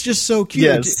 Like it's just so cute.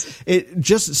 Yes. It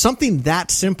just something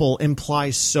that simple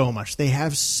implies so much. They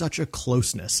have such a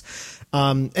closeness.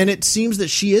 And it seems that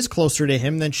she is closer to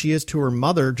him than she is to her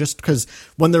mother, just because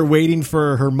when they're waiting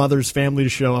for her mother's family to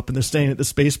show up and they're staying at the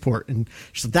spaceport, and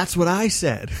she's like, "That's what I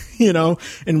said," and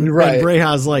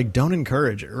Breha's like, "Don't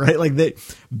encourage her," right? Like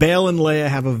Bale and Leia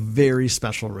have a very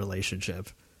special relationship.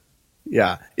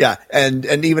 Yeah, and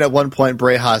even at one point,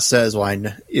 Breha says, "Well,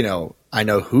 I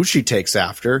know who she takes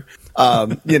after,"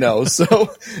 so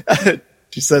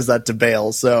she says that to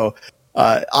Bale, so.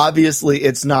 Obviously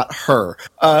it's not her.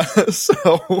 But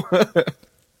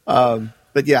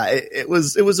yeah, it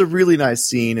was a really nice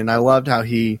scene, and I loved how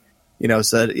he,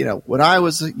 said, when I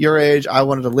was your age, I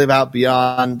wanted to live out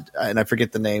beyond, and I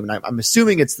forget the name, and I'm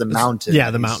assuming it's the mountain.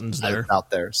 Yeah, the mountains there out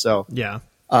there. So yeah,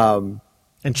 and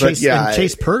Chase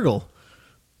Purgle,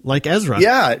 like Ezra.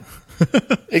 Yeah.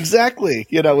 Exactly.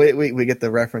 We get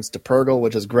the reference to Purgle,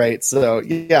 which is great. So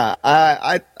yeah,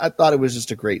 I thought it was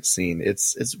just a great scene.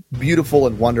 It's beautiful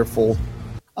and wonderful.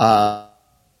 But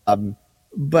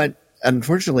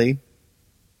unfortunately,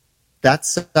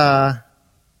 that's kind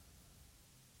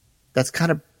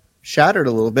of shattered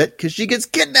a little bit because she gets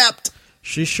kidnapped.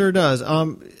 She sure does.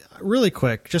 Really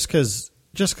quick, just because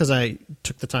I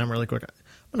took the time really quick.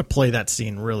 I'm going to play that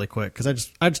scene really quick because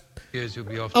I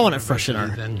want to freshen our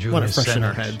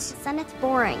heads. The Senate's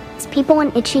boring. It's people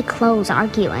in itchy clothes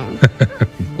arguing.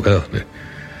 Well,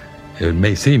 it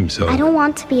may seem so. I don't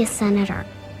want to be a senator.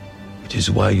 Which is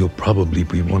why you'll probably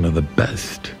be one of the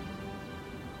best.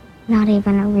 Not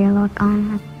even a real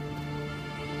Organa.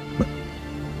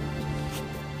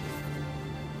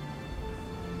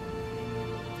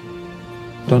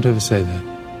 Don't ever say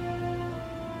that.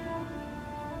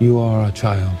 You are a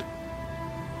child.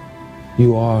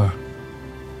 You are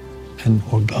an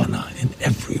Organa in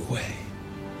every way.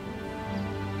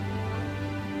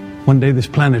 One day this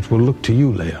planet will look to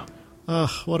you, Leia.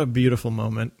 Oh, what a beautiful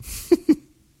moment.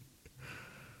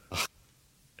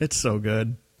 It's so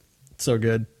good. So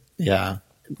good. Yeah.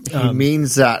 He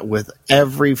means that with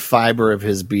every fiber of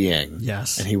his being.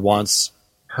 Yes. And he wants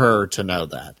her to know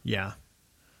that. Yeah.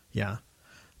 Yeah.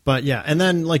 But yeah, and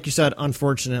then like you said,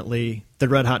 unfortunately, the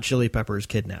Red Hot Chili Peppers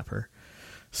kidnap her.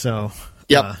 So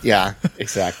yep, yeah,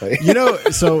 exactly.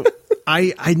 So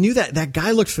I knew that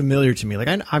guy looked familiar to me. Like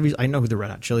I know who the Red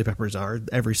Hot Chili Peppers are.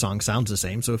 Every song sounds the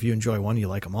same. So if you enjoy one, you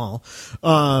like them all.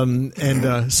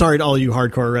 And sorry to all you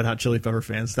hardcore Red Hot Chili Pepper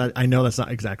fans. That I know that's not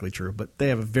exactly true, but they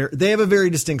have a very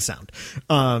distinct sound.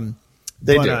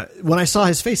 They do. When I saw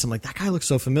his face, I'm like, that guy looks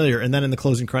so familiar. And then in the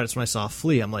closing credits, when I saw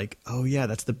Flea, I'm like, oh yeah,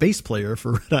 that's the bass player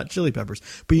for Red Hot Chili Peppers.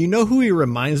 But you know who he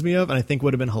reminds me of, and I think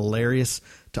would have been hilarious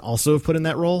to also have put in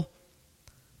that role?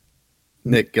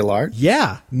 Nick Gillard.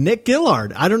 Yeah, Nick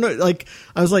Gillard. I don't know. Like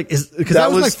I was like, because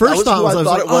that was my first thought. I was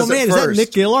like, oh man, is that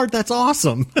Nick Gillard? That's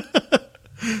awesome.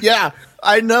 Yeah,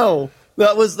 I know.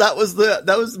 That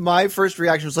was my first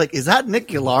reaction. Was like, is that Nick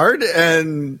Gillard?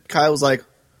 And Kyle was like,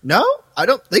 no, I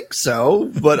don't think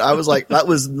so. But I was like, that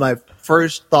was my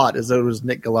first thought, is that it was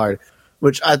Nick Gillard,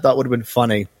 which I thought would have been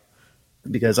funny.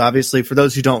 Because obviously, for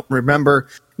those who don't remember,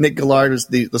 Nick Gillard was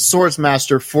the swords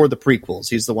master for the prequels.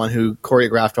 He's the one who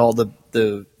choreographed all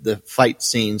the fight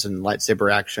scenes and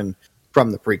lightsaber action from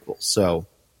the prequels. So,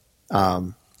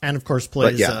 and of course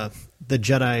plays the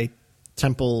Jedi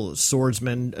Temple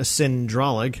swordsman Sin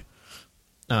Dralig,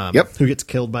 who gets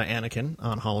killed by Anakin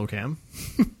on Holocam.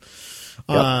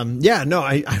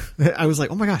 I was like,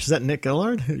 oh my gosh, is that Nick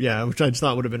Gillard? Yeah, which I just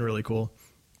thought would have been really cool.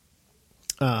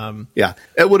 Yeah,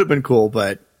 it would have been cool,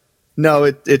 but no,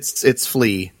 it's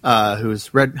Flea,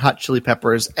 who's Red Hot Chili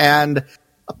Peppers, and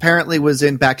apparently was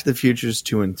in Back to the Futures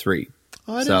 2 and 3.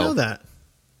 Oh, I didn't know that.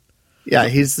 Yeah,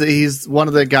 he's one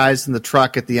of the guys in the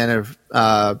truck at the end of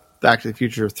Back to the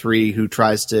Future 3 who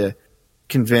tries to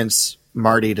convince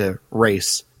Marty to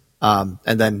race, and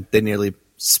then they nearly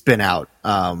spin out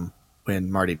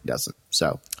when Marty doesn't.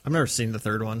 So I've never seen the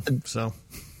third one, so.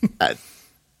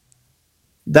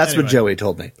 That's anyway. What Joey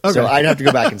told me. Okay. So I'd have to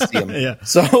go back and see him. Yeah.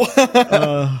 So,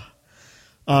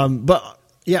 but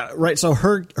yeah, right. So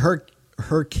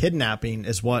her kidnapping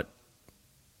is what,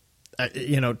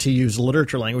 to use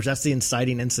literature language, that's the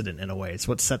inciting incident in a way. It's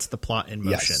what sets the plot in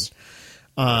motion.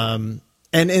 Yes.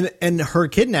 And her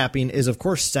kidnapping is, of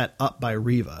course, set up by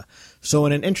Reva. So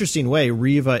in an interesting way,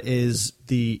 Reva is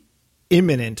the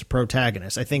imminent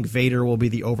protagonist. I think Vader will be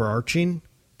the overarching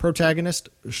protagonist,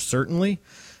 certainly.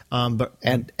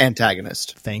 And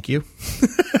antagonist. Thank you.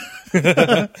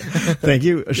 Thank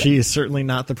you. She is certainly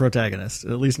not the protagonist,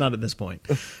 at least not at this point.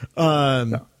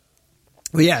 No.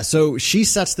 But yeah, so she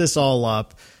sets this all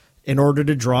up in order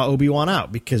to draw Obi-Wan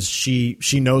out, because she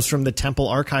knows from the Temple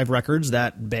Archive records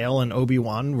that Bail and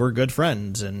Obi-Wan were good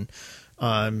friends. And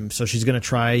so she's going to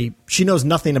try. She knows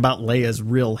nothing about Leia's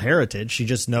real heritage. She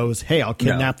just knows, hey, I'll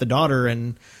kidnap the daughter,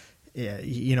 and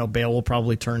Bail will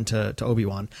probably turn to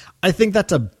Obi-Wan. I think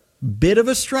that's a bit of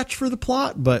a stretch for the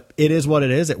plot, but it is what it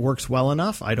is. It works well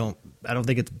enough. I don't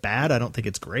think it's bad. I don't think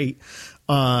it's great.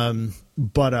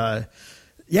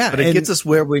 Yeah, but it gets us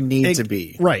where we need to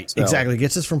be. Right, so. Exactly. It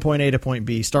gets us from point A to point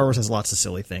B. Star Wars has lots of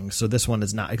silly things, so this one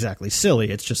is not exactly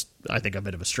silly. It's just, I think, a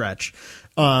bit of a stretch.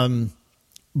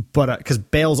 But because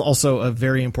Bail's also a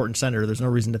very important senator, there's no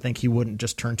reason to think he wouldn't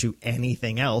just turn to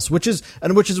anything else. Which is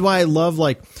why I love,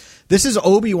 like, this is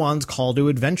Obi-Wan's call to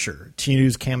adventure, to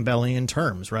use Campbellian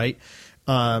terms, right?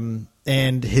 And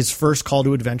his first call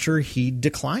to adventure, he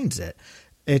declines it.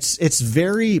 It's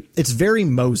very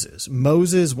Moses.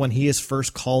 Moses, when he is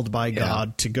first called by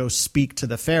God to go speak to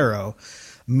the Pharaoh,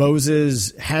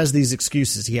 Moses has these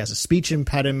excuses. He has a speech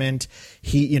impediment.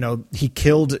 He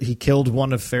killed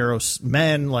one of Pharaoh's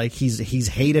men. Like, he's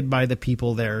hated by the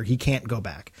people there. He can't go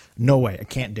back. No way. I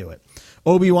can't do it.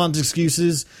 Obi-Wan's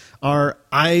excuses are,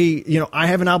 I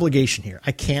have an obligation here.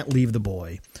 I can't leave the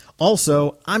boy.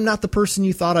 Also, I'm not the person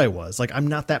you thought I was. Like, I'm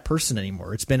not that person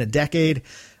anymore. It's been a decade.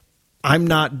 I'm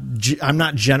not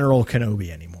General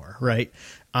Kenobi anymore, right?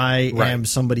 I am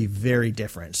somebody very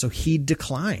different. So he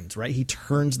declines, right? He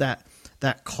turns that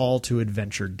call to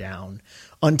adventure down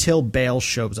until Bail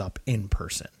shows up in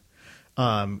person,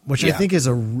 which I think is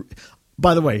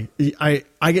by the way,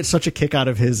 I get such a kick out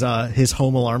of his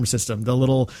home alarm system, the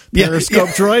little periscope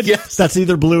droid. Yes. That's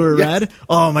either blue or red.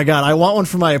 Oh my God. I want one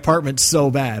for my apartment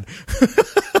so bad.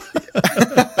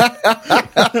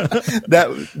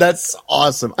 That's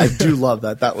awesome. I do love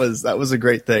that. That was a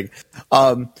great thing.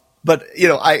 But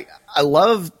I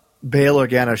love Bail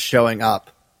Organa showing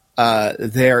up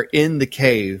there in the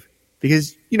cave,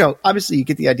 because obviously you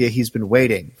get the idea he's been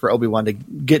waiting for Obi-Wan to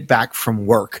get back from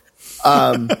work,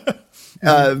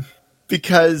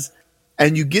 because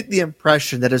you get the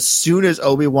impression that as soon as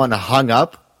Obi-Wan hung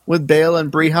up with Bail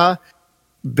and Breha,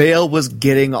 Bail was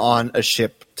getting on a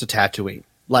ship to Tatooine.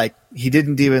 Like, he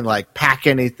didn't even pack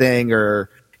anything or,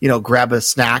 grab a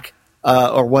snack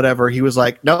or whatever. He was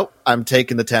like, nope, I'm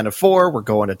taking the 10 of 4. We're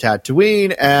going to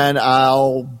Tatooine, and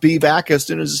I'll be back as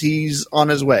soon as he's on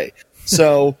his way.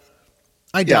 So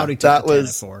I doubt he took the 10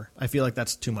 of 4. I feel like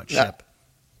that's too much ship.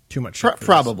 Too much ship.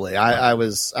 Probably. I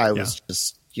was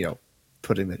just,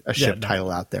 putting a ship title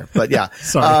out there. But yeah.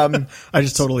 Sorry. I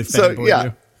just totally fanboyed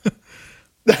you.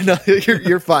 No,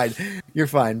 you're fine. You're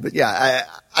fine. But yeah,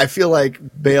 I feel like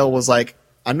Bail was like,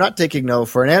 I'm not taking no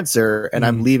for an answer, and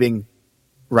I'm leaving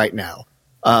right now.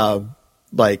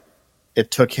 It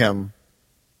took him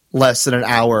less than an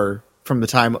hour from the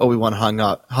time Obi-Wan hung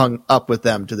up with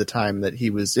them to the time that he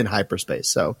was in hyperspace.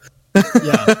 So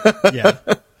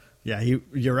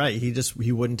you're right.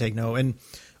 He wouldn't take no. And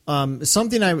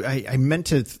something I meant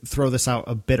to throw this out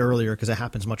a bit earlier, because it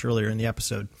happens much earlier in the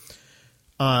episode.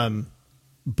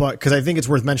 But because I think it's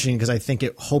worth mentioning, because I think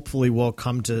it hopefully will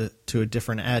come to a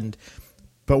different end.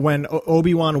 But when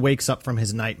Obi-Wan wakes up from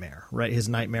his nightmare, right, his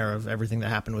nightmare of everything that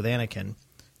happened with Anakin,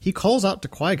 he calls out to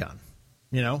Qui-Gon,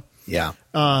 Yeah.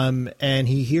 And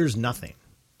he hears nothing.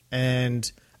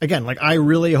 And again, I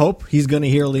really hope he's going to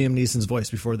hear Liam Neeson's voice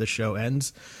before the show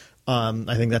ends.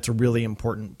 I think that's a really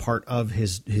important part of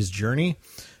his journey.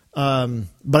 But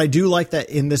I do like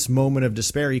that in this moment of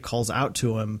despair, he calls out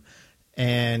to him,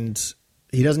 and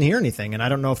he doesn't hear anything. And I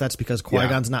don't know if that's because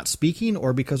Qui-Gon's not speaking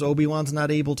or because Obi-Wan's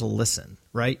not able to listen,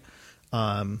 right?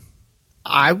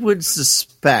 I would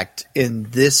suspect in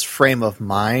this frame of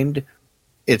mind,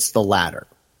 it's the latter.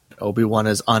 Obi-Wan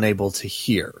is unable to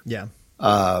hear. Yeah.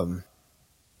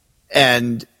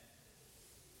 And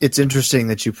it's interesting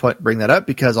that you bring that up,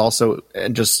 because also,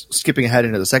 and just skipping ahead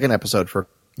into the second episode for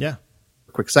a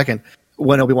quick second,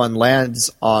 when Obi-Wan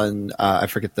lands on, I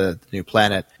forget the new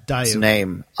planet, its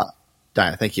name,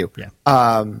 Dia, thank you. Yeah.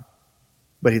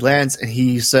 But he lands and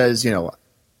he says,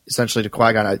 essentially to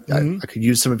Qui-Gon, I could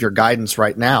use some of your guidance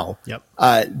right now. Yep.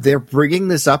 They're bringing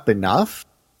this up enough,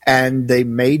 and they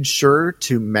made sure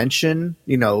to mention,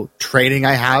 training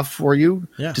I have for you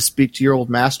to speak to your old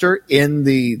master in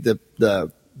the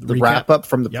wrap up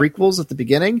from the prequels at the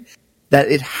beginning. that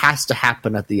it has to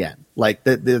happen at the end. Like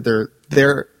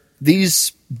they're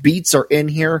these beats are in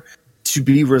here to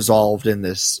be resolved in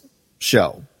this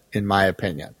show, in my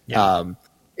opinion. Yeah.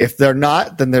 If they're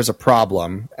not, then there's a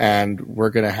problem, and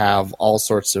we're going to have all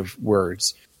sorts of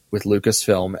words with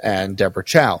Lucasfilm and Deborah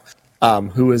Chow,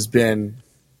 who has been,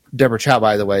 Deborah Chow,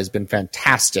 by the way, has been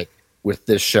fantastic with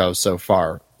this show so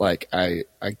far. Like, I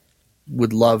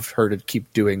would love her to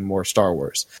keep doing more Star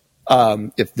Wars,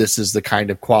 if this is the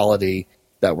kind of quality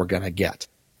that we're going to get.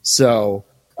 So,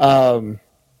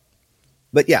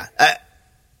 but yeah,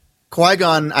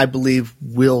 Qui-Gon, I believe,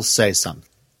 will say something.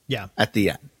 Yeah. At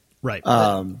the end. Right.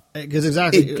 Because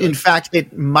exactly. In fact,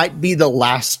 it might be the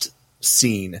last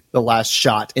scene, the last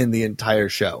shot in the entire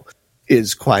show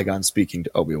is Qui-Gon speaking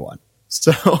to Obi-Wan.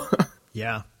 So,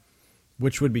 yeah,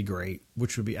 which would be great,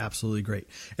 which would be absolutely great.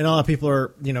 And a lot of people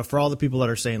are, for all the people that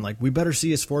are saying, like, we better see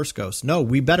his Force Ghost. No,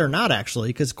 we better not, actually,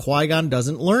 because Qui-Gon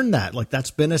doesn't learn that. Like, that's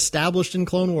been established in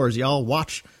Clone Wars. Y'all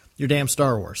watch your damn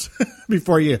Star Wars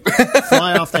before you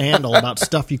fly off the handle about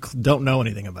stuff you don't know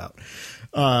anything about.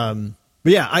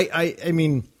 But yeah, I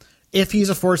mean, if he's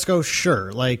a Force Ghost,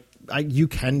 sure, like, you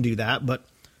can do that, but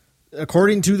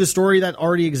according to the story that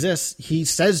already exists, he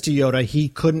says to Yoda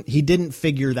he didn't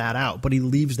figure that out, but he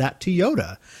leaves that to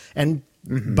Yoda, and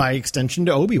by extension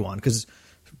to Obi-Wan, because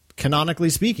canonically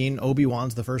speaking,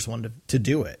 Obi-Wan's the first one to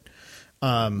do it.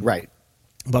 Right.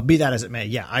 But be that as it may,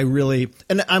 yeah,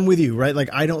 and I'm with you, right?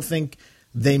 Like, I don't think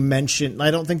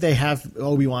they have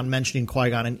Obi-Wan mentioning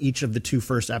Qui-Gon in each of the 2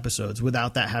 first episodes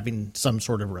without that having some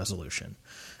sort of resolution.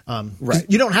 Right.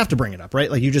 You don't have to bring it up, right?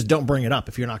 Like, you just don't bring it up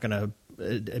if you're not going to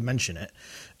mention it.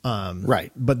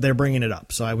 Right. But they're bringing it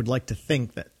up. So I would like to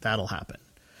think that that'll happen.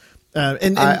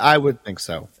 And I would think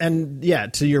so. And yeah,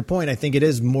 to your point, I think it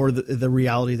is more the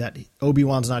reality that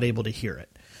Obi-Wan's not able to hear it.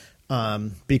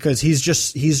 Because he's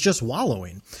just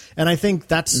wallowing. And I think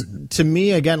that's, to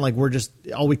me, again, like,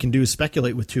 all we can do is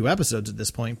speculate with 2 episodes at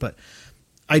this point, but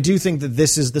I do think that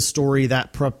this is the story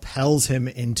that propels him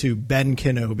into Ben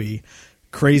Kenobi,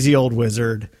 crazy old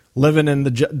wizard, living in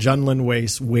the Junlin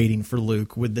Waste, waiting for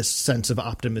Luke with this sense of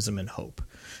optimism and hope.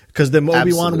 Because the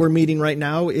Obi-Wan we're meeting right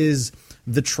now is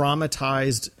the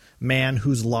traumatized man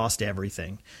who's lost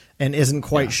everything and isn't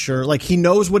quite sure. Like, he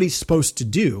knows what he's supposed to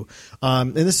do.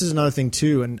 And this is another thing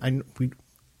too. And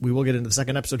we will get into the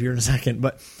second episode here in a second,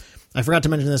 but I forgot to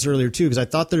mention this earlier too, because I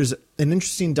thought there's an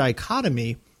interesting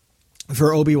dichotomy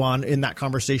for Obi-Wan in that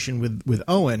conversation with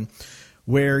Owen,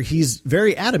 where he's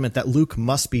very adamant that Luke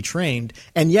must be trained.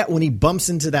 And yet when he bumps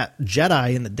into that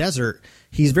Jedi in the desert,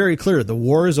 he's very clear. The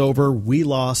war is over. We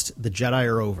lost. The Jedi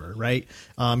are over. Right.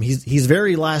 He's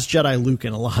very Last Jedi Luke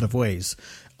in a lot of ways.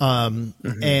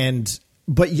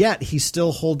 But yet he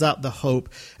still holds out the hope.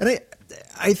 And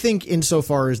I think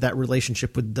insofar as that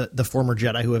relationship with the former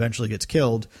Jedi who eventually gets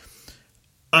killed,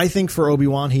 I think for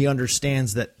Obi-Wan, he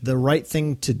understands that the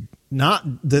thing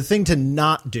to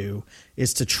not do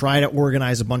is to try to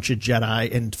organize a bunch of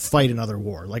Jedi and fight another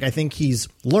war. Like, I think he's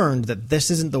learned that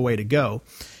this isn't the way to go,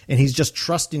 and he's just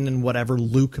trusting in whatever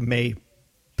Luke may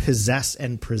possess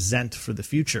and present for the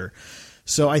future.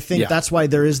 So I think that's why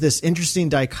there is this interesting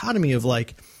dichotomy of,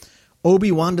 like,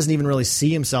 Obi-Wan doesn't even really see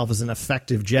himself as an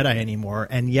effective Jedi anymore,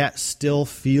 and yet still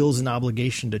feels an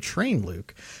obligation to train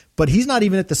Luke. But he's not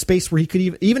even at the space where he could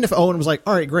even if Owen was like,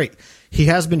 all right, great, he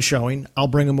has been showing, I'll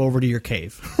bring him over to your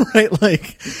cave, right?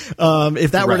 Like,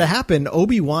 if that were to happen,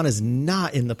 Obi-Wan is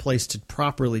not in the place to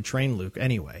properly train Luke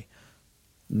anyway.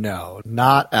 No,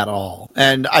 not at all.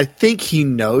 And I think he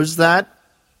knows that,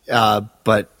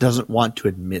 but doesn't want to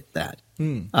admit that.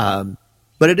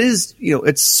 But it is,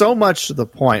 it's so much to the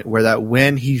point where that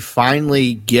when he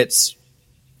finally gets,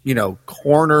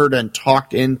 cornered and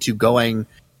talked into going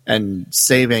and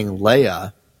saving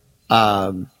Leia,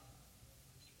 by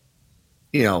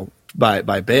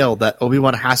Bail, that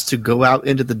Obi-Wan has to go out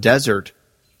into the desert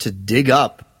to dig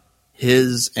up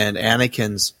his and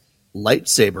Anakin's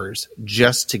lightsabers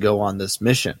just to go on this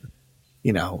mission.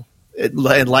 And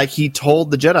like he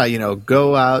told the Jedi,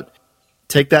 go out,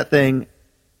 take that thing,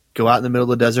 go out in the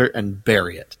middle of the desert and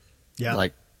bury it. Yeah.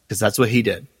 Like, because that's what he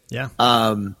did. Yeah.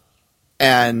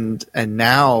 And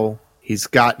now he's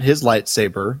got his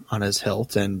lightsaber on his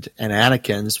hilt, and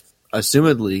Anakin's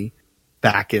assumedly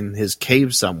back in his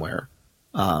cave somewhere,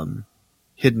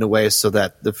 hidden away so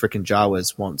that the freaking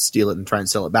Jawas won't steal it and try and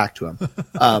sell it back to him.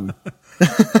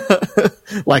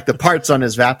 Like the parts on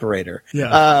his evaporator.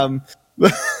 Yeah.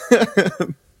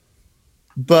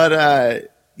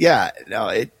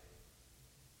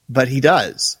 But he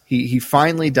does. He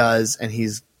finally does, and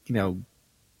he's,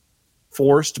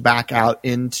 forced back out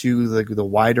into the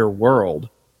wider world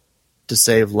to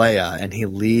save Leia, and he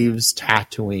leaves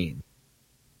Tatooine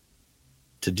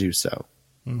to do so.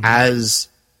 As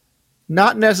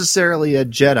not necessarily a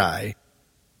Jedi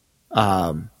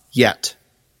yet,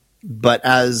 but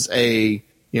as a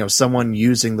someone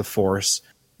using the Force,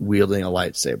 wielding a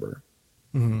lightsaber.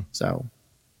 So,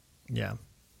 yeah,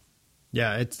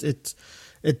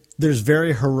 there's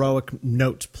very heroic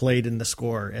notes played in the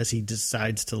score as he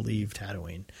decides to leave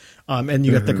Tatooine. And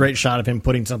you get the great shot of him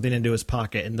putting something into his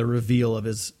pocket and the reveal of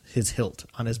his hilt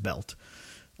on his belt.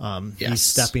 He's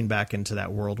stepping back into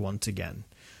that world once again.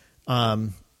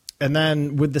 And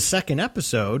then with the second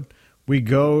episode, we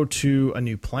go to a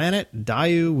new planet,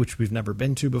 Daiyu, which we've never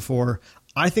been to before.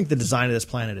 I think the design of this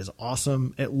planet is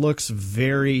awesome. It looks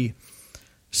very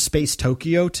Space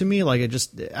Tokyo to me. Like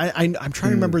I'm trying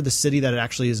to remember the city that it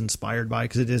actually is inspired by,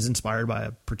 because it is inspired by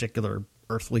a particular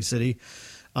earthly city.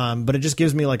 But it just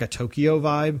gives me like a Tokyo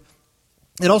vibe.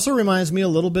 It also reminds me a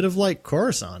little bit of like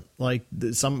Coruscant, like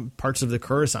some parts of the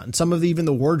Coruscant, and some of even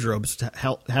the wardrobes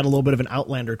had a little bit of an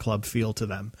Outlander Club feel to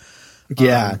them.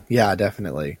 Yeah,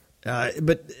 definitely.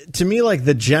 But to me, like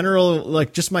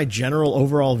just my general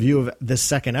overall view of this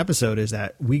second episode is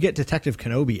that we get Detective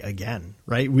Kenobi again,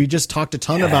 right? We just talked a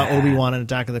ton about Obi-Wan and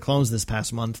Attack of the Clones this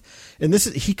past month. And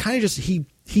he kind of he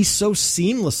so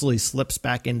seamlessly slips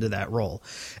back into that role.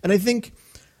 And I think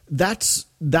that's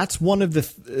one of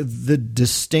the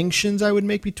distinctions I would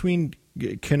make between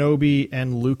Kenobi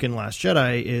and Luke in Last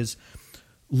Jedi is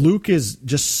Luke is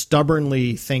just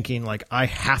stubbornly thinking like, I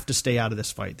have to stay out of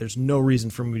this fight. There's no reason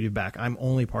for me to be back. I'm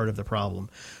only part of the problem.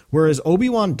 Whereas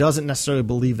Obi-Wan doesn't necessarily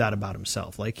believe that about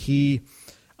himself. Like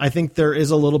I think there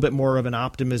is a little bit more of an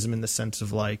optimism in the sense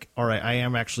of like, all right, I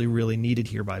am actually really needed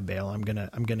here by Bail. I'm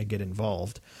going to get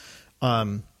involved.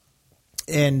 And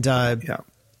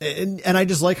I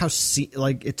just like how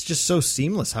it's just so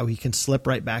seamless how he can slip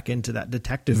right back into that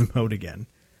detective mode again.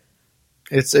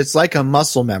 It's like a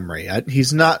muscle memory.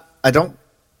 He's not. I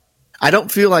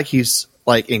don't feel like he's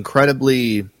like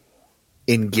incredibly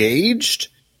engaged.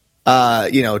 To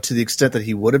the extent that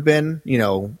he would have been,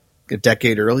 a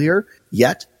decade earlier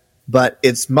yet. But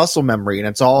it's muscle memory, and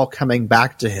it's all coming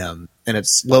back to him, and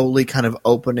it's slowly kind of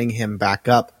opening him back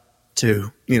up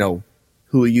to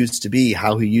who he used to be,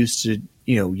 how he used to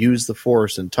use the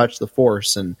Force and touch the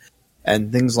Force and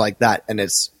things like that. And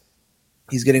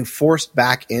he's getting forced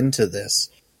back into this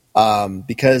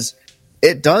because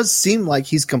it does seem like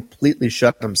he's completely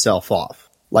shut himself off,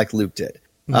 like Luke did,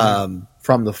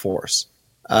 from the Force.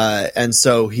 And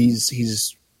so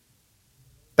he's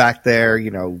back there,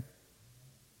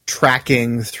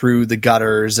 tracking through the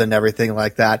gutters and everything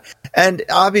like that. And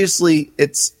obviously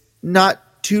it's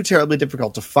not too terribly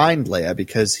difficult to find Leia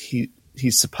because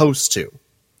he's supposed to.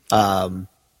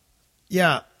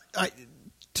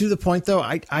 To the point, though,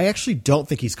 I actually don't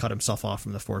think he's cut himself off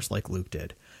from the Force like Luke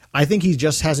did. I think he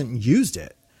just hasn't used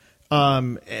it.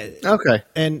 Okay.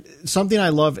 And something I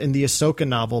love in the Ahsoka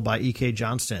novel by E.K.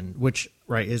 Johnston, which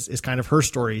is kind of her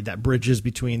story that bridges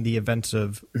between the events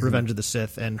of Revenge of the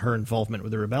Sith and her involvement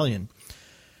with the rebellion.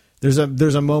 There's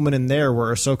a moment in there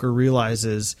where Ahsoka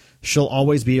realizes she'll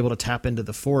always be able to tap into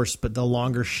the Force, but the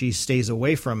longer she stays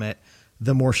away from it,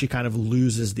 the more she kind of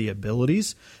loses the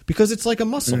abilities, because it's like a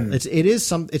muscle.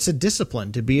 It's a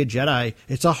discipline to be a Jedi.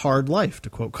 It's a hard life,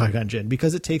 to quote Qui-Gon Jinn,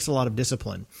 because it takes a lot of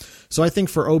discipline. So I think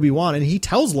for Obi-Wan, and he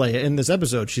tells Leia in this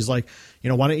episode, she's like,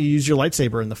 why don't you use your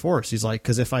lightsaber in the Force? He's like,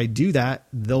 because if I do that,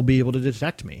 they'll be able to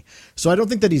detect me. So I don't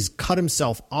think that he's cut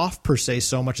himself off per se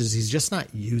so much as he's just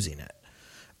not using it.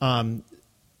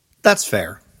 That's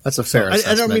fair. That's a fair assessment.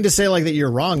 I don't mean to say like that you're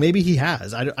wrong. Maybe he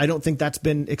has. I don't think that's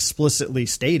been explicitly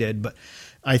stated, but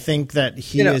I think that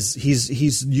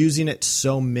he's using it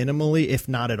so minimally, if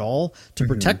not at all, to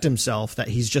protect himself, that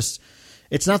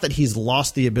it's not that he's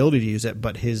lost the ability to use it,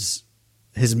 but his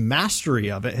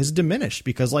mastery of it has diminished,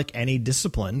 because like any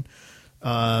discipline,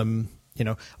 when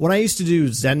I used to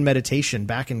do Zen meditation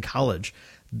back in college,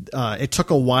 it took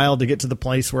a while to get to the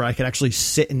place where I could actually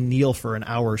sit and kneel for an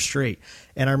hour straight.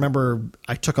 And I remember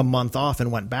I took a month off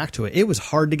and went back to it. It was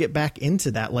hard to get back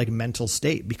into that like mental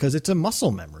state, because it's a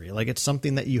muscle memory. Like it's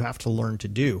something that you have to learn to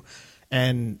do.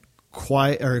 And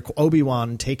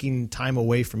Obi-Wan taking time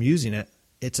away from using it,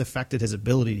 it's affected his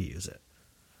ability to use it.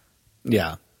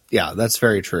 Yeah. Yeah. That's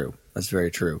very true. That's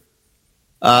very true.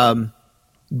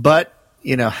 But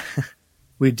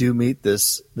we do meet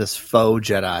this faux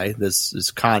Jedi,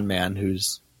 this con man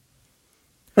who's.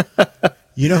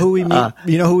 You know who we meet?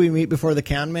 You know who we meet before the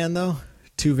con man, though?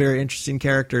 Two very interesting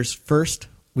characters. First,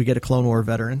 we get a Clone War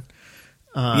veteran.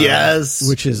 Yes,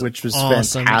 which was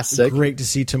awesome. Fantastic. Great to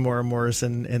see Tamora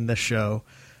Morrison in the show.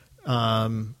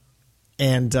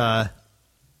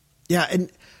 Yeah,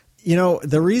 and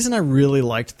the reason I really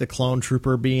liked the clone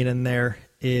trooper being in there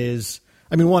is,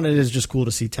 I mean, one, it is just cool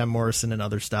to see Tim Morrison and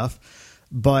other stuff,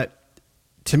 but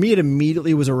to me, it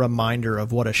immediately was a reminder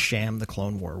of what a sham the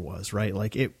Clone War was, right?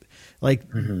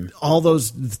 All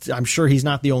those, I'm sure he's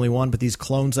not the only one, but these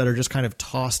clones that are just kind of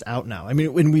tossed out now. I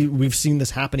mean, when we've seen this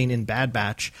happening in Bad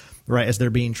Batch, right, as they're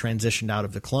being transitioned out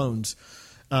of the clones.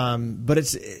 But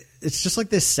it's just like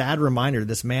this sad reminder,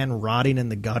 this man rotting in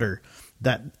the gutter,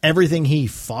 that everything he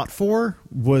fought for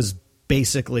was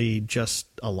basically just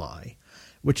a lie,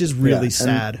 which is really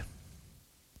sad.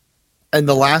 And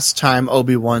the last time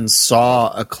Obi-Wan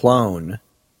saw a clone,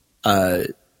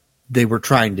 they were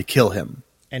trying to kill him.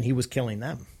 And he was killing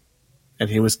them.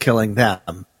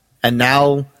 And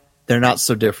now they're not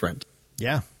so different.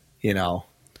 Yeah. They're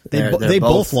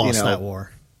both lost that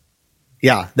war.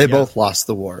 Yeah, they both lost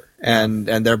the war. And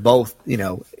they're both,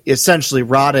 essentially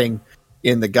rotting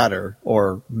in the gutter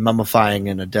or mummifying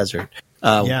in a desert.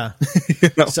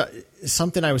 So,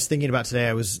 something I was thinking about today,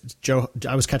 I was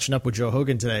catching up with Joe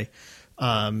Hogan today,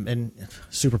 and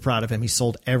super proud of him. He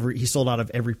sold out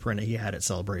of every print he had at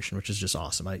Celebration, which is just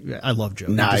awesome. I love Joe.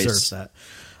 Nice. He deserves that.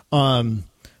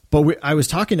 But I was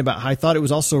talking about how I thought it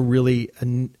was also really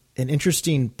an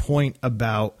interesting point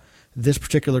about this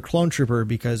particular clone trooper,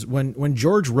 because when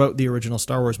George wrote the original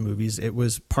Star Wars movies, it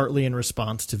was partly in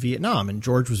response to Vietnam, and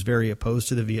George was very opposed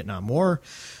to the Vietnam War.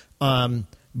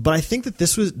 But I think that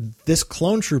this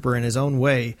clone trooper in his own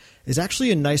way is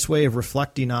actually a nice way of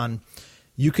reflecting on,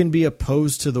 you can be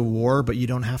opposed to the war, but you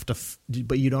don't have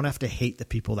to hate the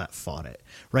people that fought it,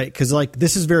 right? Because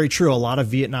this is very true. A lot of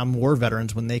Vietnam War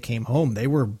veterans, when they came home, they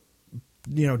were,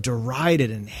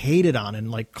 derided and hated on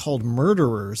and called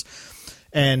murderers.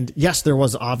 And yes, there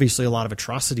was obviously a lot of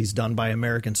atrocities done by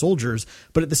American soldiers,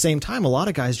 but at the same time, a lot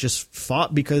of guys just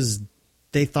fought because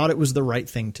they thought it was the right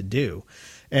thing to do.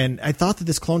 And I thought that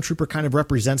this clone trooper kind of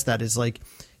represents that. Is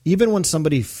even when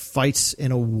somebody fights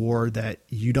in a war that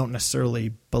you don't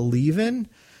necessarily believe in,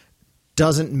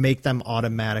 doesn't make them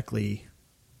automatically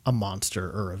a monster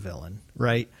or a villain,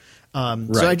 right?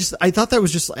 Right. So I thought that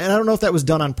was just, and I don't know if that was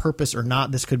done on purpose or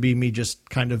not. This could be me just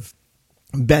kind of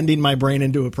bending my brain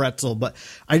into a pretzel, but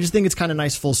I just think it's kind of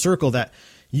nice full circle that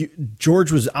George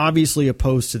was obviously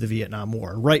opposed to the Vietnam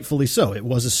War, rightfully so. It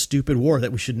was a stupid war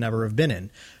that we should never have been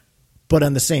in. But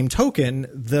on the same token,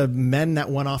 the men that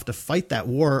went off to fight that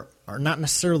war are not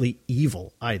necessarily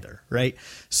evil either, right?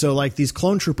 So these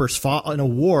clone troopers fought in a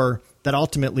war that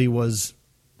ultimately was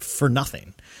for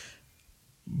nothing,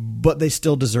 but they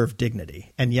still deserve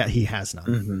dignity, and yet he has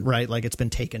none, right? It's been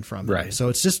taken from him. Right. So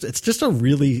it's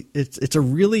a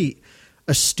really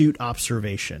astute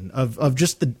observation of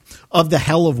the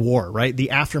hell of war, right?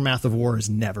 The aftermath of war is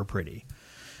never pretty.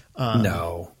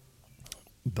 No.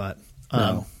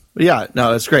 Yeah,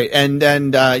 no, it's great. And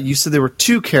you said there were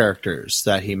two characters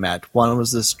that he met. One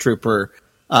was this trooper,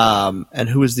 and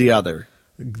who was the other?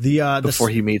 Before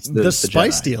he meets the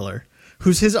spice Jedi dealer,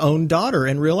 who's his own daughter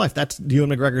in real life. That's Ewan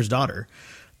McGregor's daughter.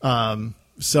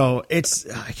 So it's,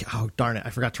 oh darn it,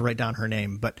 I forgot to write down her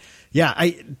name. But yeah,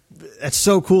 it's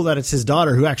so cool that it's his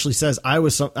daughter who actually says, I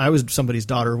was somebody's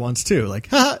daughter once too.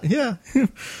 Yeah.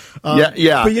 Yeah.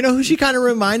 But you know who she kind of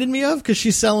reminded me of, because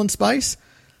she's selling spice?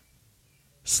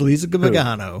 Sleaza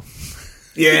Gabagano.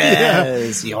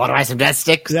 Yes. You want to buy some death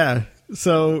sticks? Yeah.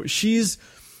 So she's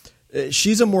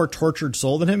a more tortured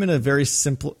soul than him in a very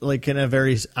simple, in a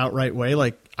very outright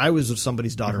way. I was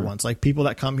somebody's daughter once. People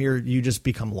that come here, you just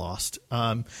become lost.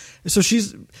 So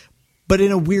but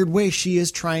in a weird way, she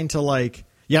is trying to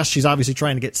yes, she's obviously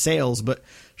trying to get sales, but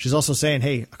she's also saying,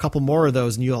 hey, a couple more of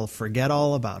those and you'll forget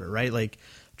all about her, right?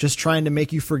 Just trying to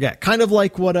make you forget. Kind of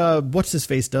like what what's his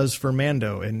face does for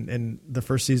Mando in the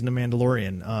first season of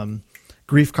Mandalorian,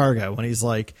 Grief Karga, when he's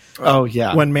oh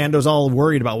yeah, when Mando's all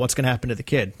worried about what's going to happen to the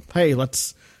kid. Hey,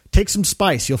 let's take some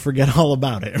spice. You'll forget all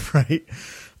about it, right?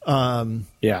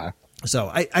 Yeah.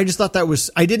 So I just thought that was,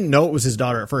 I didn't know it was his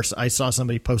daughter at first. I saw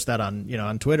somebody post that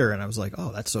on Twitter, and I was like,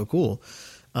 oh, that's so cool.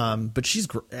 But she's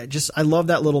I love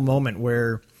that little moment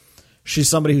where she's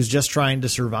somebody who's just trying to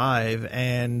survive,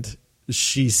 and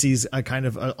she sees a kind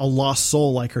of a lost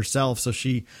soul like herself. So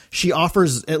she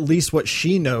offers at least what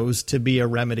she knows to be a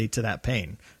remedy to that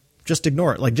pain. Just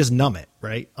ignore it, just numb it,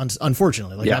 right?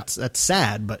 Unfortunately, that's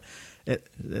sad, but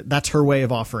that's her way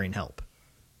of offering help.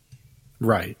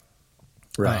 Right.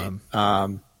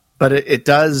 But it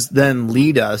does then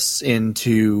lead us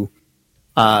into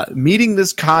meeting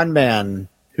this con man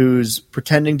who's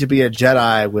pretending to be a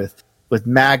Jedi with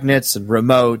magnets and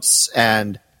remotes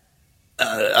and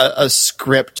a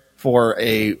script for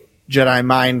a Jedi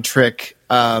mind trick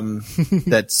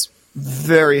that's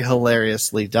very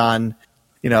hilariously done.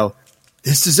 You know,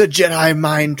 this is a Jedi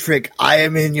mind trick. I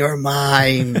am in your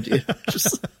mind.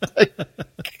 Just like,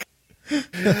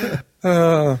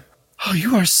 oh,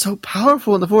 you are so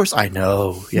powerful in the Force. I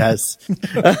know. Yes.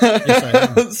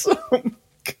 Yes, I am.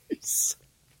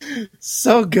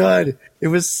 So good. It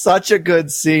was such a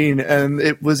good scene, and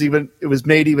it was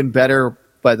made even better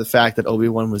by the fact that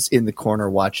Obi-Wan was in the corner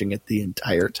watching it the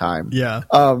entire time. Yeah.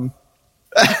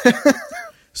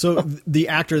 So the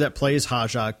actor that plays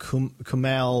Haja,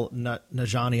 Kumail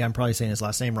Najani, I'm probably saying his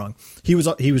last name wrong. He was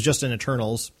just in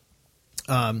Eternals.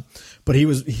 But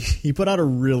he put out a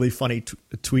really funny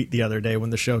tweet the other day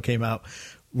when the show came out,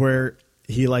 where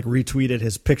he like retweeted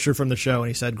his picture from the show, and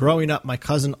he said, "Growing up, my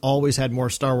cousin always had more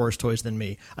Star Wars toys than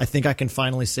me. I think I can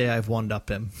finally say I've one-upped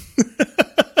him."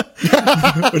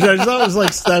 Which I thought was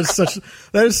like,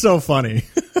 that is so funny.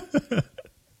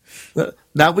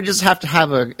 Now we just have to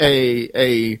have an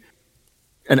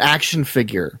action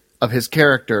figure of his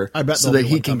character, I bet so that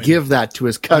he can give that to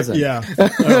his cousin. Yeah.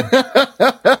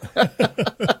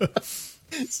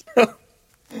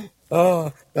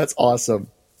 Oh, that's awesome.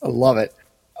 I love it.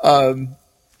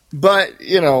 But,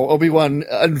 you know, Obi-Wan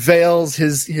unveils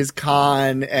his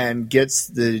con and gets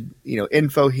the,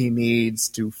 info he needs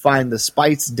to find the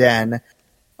Spice Den,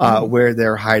 where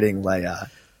they're hiding Leia.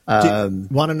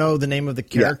 Want to know the name of the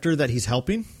character that he's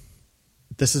helping?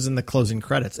 This is in the closing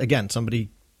credits. Again, somebody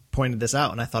pointed this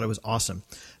out, and I thought it was awesome.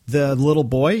 The little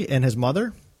boy and his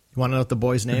mother. You want to know what the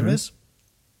boy's name is?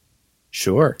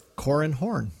 Sure. Corran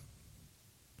Horn.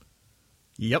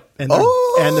 Yep. And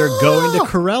they're going to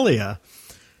Corellia.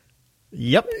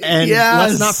 Yep. And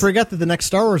let's not forget that the next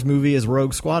Star Wars movie is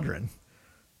Rogue Squadron.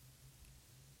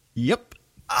 Yep.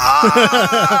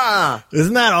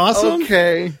 Isn't that awesome?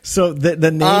 Okay. So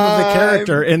the name of the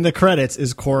character in the credits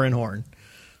is Corran Horn,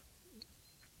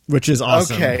 which is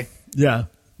awesome. Okay. Yeah.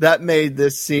 That made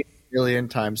this scene a million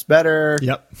times better.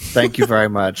 Yep. Thank you very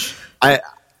much. I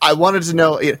wanted to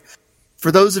know,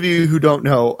 for those of you who don't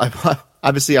know,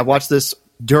 obviously I watched this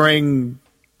during,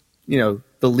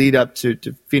 the lead up to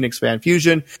Phoenix Fan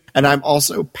Fusion, and I'm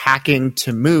also packing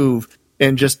to move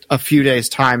in just a few days'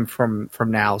 time from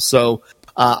now. So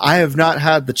I have not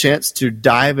had the chance to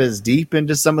dive as deep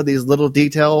into some of these little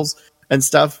details and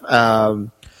stuff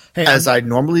as I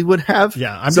normally would have.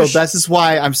 Yeah, this is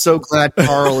why I'm so glad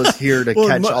Carl is here to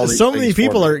catch all these. So many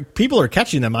people are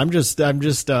catching them. I'm just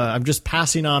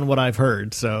passing on what I've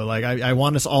heard. So like I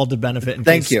want us all to benefit. In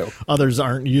Thank case you. Others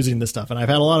aren't using this stuff, and I've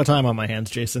had a lot of time on my hands,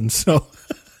 Jason. So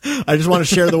I just want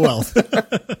to share the wealth.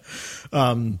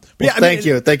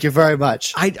 Thank you very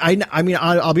much.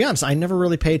 I'll be honest. I never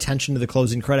really pay attention to the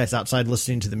closing credits outside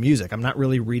listening to the music. I'm not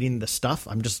really reading the stuff.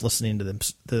 I'm just listening to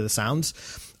the sounds.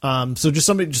 So just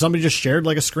somebody just shared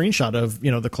like a screenshot of,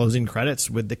 the closing credits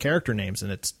with the character names,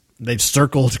 and they've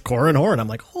circled Corran Horn. I'm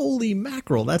like, holy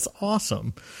mackerel, that's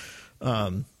awesome.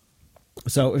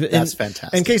 So that's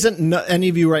fantastic. In case any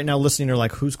of you right now listening are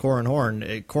like, who's Corran Horn?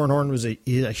 Corran Horn was a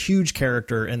huge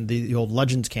character in the old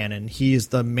Legends canon. He is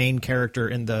the main character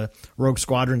in the Rogue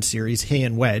Squadron series, he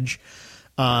and Wedge.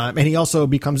 And he also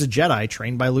becomes a Jedi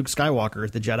trained by Luke Skywalker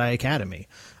at the Jedi Academy.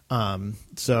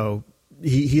 So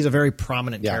he's a very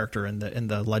prominent character in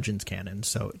the Legends canon.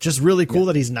 So just really cool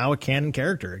that he's now a canon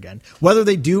character again. Whether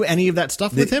they do any of that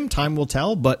stuff with him, time will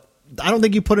tell, but I don't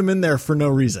think you put him in there for no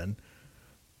reason.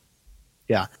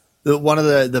 Yeah. One of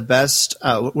the best,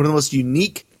 one of the most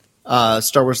unique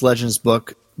Star Wars Legends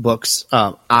books,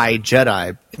 I,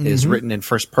 Jedi, is written in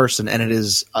first person, and it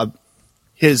is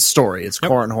his story. It's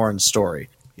Corran Horn's story.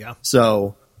 Yeah.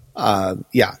 So,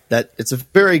 it's a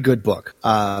very good book.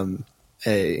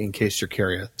 In case you're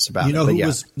curious about it. Who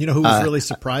was really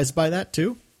surprised by that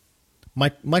too?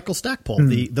 Michael Stackpole,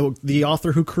 the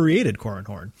author who created Corran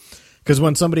Horn. Because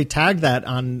when somebody tagged that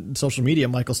on social media,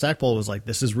 Michael Stackpole was like,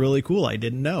 "This is really cool. I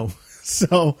didn't know."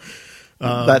 So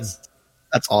that's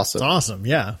awesome. It's awesome.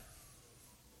 Yeah.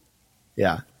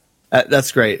 Yeah.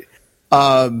 That's great.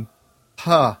 I'm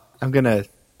gonna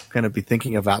be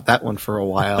thinking about that one for a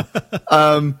while.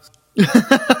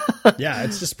 Yeah,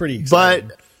 it's just pretty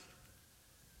exciting.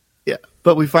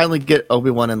 But we finally get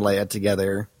Obi-Wan and Leia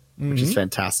together, which is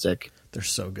fantastic. They're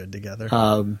so good together.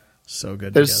 They're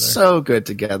so good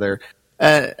together.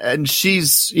 And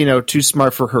she's, too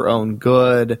smart for her own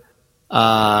good,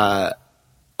 overthinks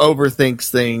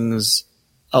things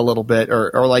a little bit,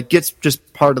 or like gets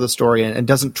just part of the story and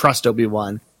doesn't trust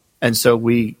Obi-Wan. And so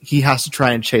he has to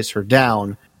try and chase her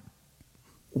down,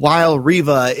 while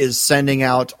Reva is sending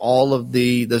out all of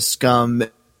the scum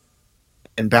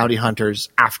and bounty hunters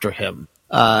after him.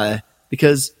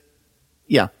 Because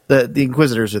the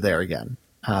Inquisitors are there again.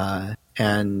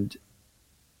 and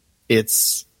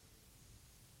it's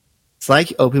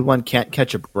like Obi-Wan can't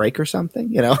catch a break or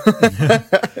something, you know?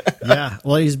 Yeah.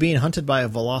 Well, he's being hunted by a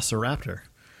velociraptor.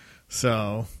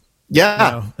 So, Yeah.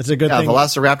 you know, it's a good thing.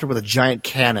 Velociraptor with a giant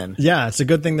cannon. Yeah, it's a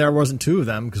good thing there wasn't two of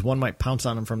them because one might pounce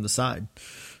on him from the side.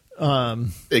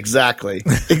 Exactly.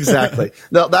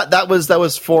 No, that was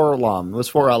 4-LOM. It was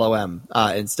 4-LOM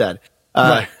instead.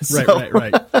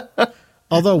 Right.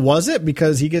 Although, was it?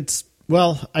 Because he gets...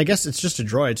 Well, I guess it's just a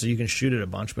droid, so you can shoot it a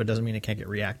bunch, but it doesn't mean it can't get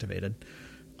reactivated.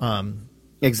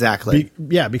 Exactly.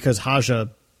 Because Haja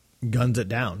guns it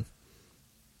down.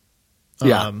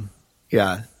 Yeah.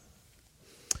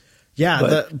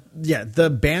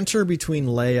 The banter between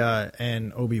Leia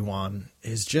and Obi-Wan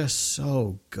is just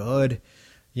so good.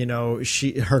 You know,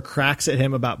 her cracks at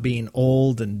him about being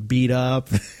old and beat up.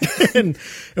 and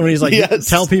when he's like, yes.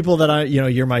 Tell people that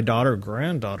you're my daughter,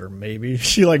 granddaughter, maybe.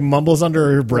 She like mumbles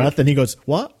under her breath and he goes,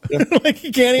 what? Yeah. Like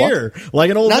he can't hear,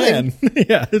 like an old Nothing. man.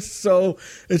 Yeah. It's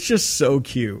just so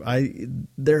cute.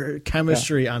 Their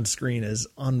chemistry on screen is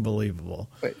unbelievable.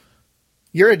 Wait,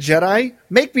 you're a Jedi?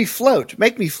 Make me float.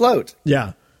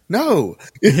 Yeah. No.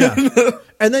 Yeah.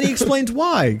 And then he explains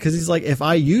why. Because he's like, if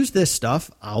I use this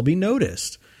stuff, I'll be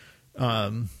noticed.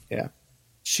 Yeah.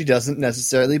 She doesn't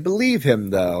necessarily believe him,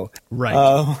 though. Right.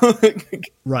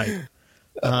 Right.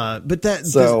 But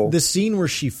the scene where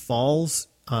she falls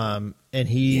and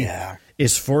he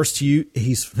is forced to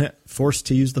use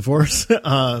the Force.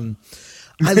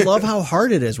 I love how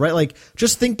hard it is, right? Like,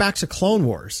 just think back to Clone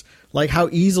Wars. Like how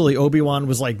easily Obi-Wan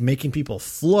was like making people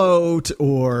float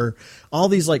or all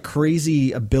these like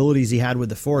crazy abilities he had with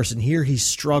the Force. And here he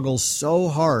struggles so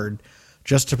hard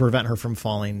just to prevent her from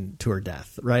falling to her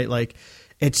death. Right. Like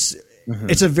it's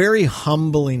a very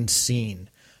humbling scene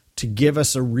to give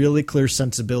us a really clear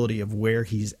sensibility of where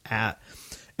he's at.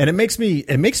 And it makes me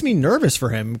nervous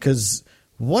for him because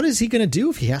what is he going to do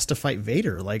if he has to fight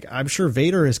Vader? Like, I'm sure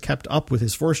Vader has kept up with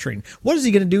his Force training. What is he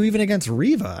going to do even against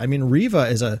Reva? I mean,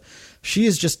 Reva she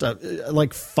is just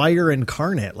like fire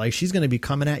incarnate. Like, she's going to be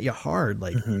coming at you hard.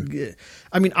 Like,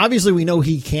 I mean, obviously we know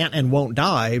he can't and won't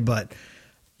die, but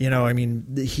you know, I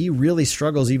mean, he really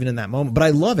struggles even in that moment. But I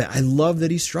love it. I love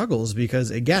that he struggles because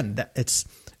again, it's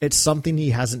something he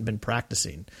hasn't been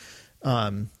practicing.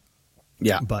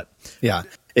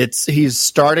 He's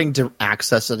starting to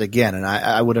access it again. And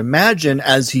I would imagine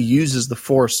as he uses the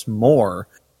Force more,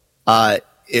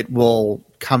 it will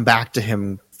come back to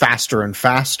him faster and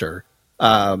faster.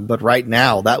 But right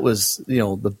now that was,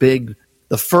 the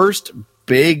first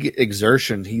big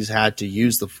exertion he's had to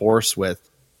use the Force with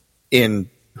in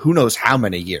who knows how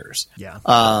many years. Yeah.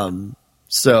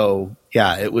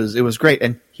 It was great.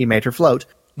 And he made her float.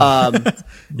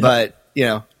 But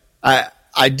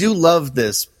I do love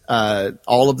this,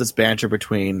 all of this banter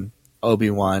between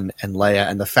Obi-Wan and Leia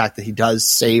and the fact that he does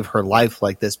save her life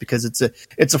like this because it's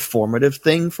a formative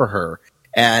thing for her.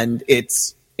 And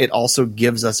it also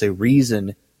gives us a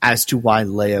reason as to why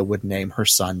Leia would name her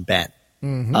son Ben.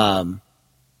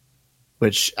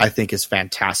 Which I think is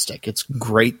fantastic. It's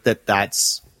great that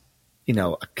that's,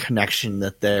 a connection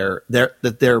that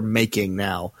they're making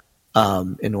now,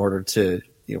 in order to,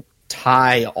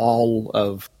 tie all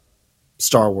of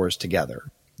Star Wars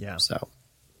together. Yeah. So,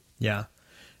 yeah.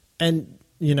 And,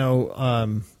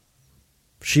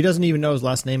 she doesn't even know his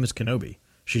last name is Kenobi.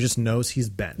 She just knows he's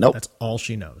Ben. Nope. That's all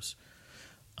she knows.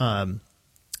 And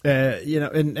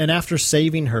after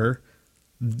saving her,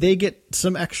 they get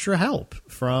some extra help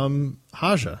from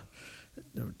Haja.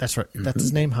 That's right. That's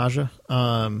his name, Haja.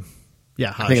 Haja.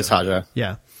 I think it's Haja.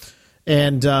 Yeah.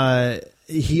 And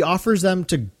he offers them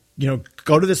to,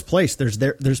 go to this place.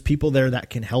 There's people there that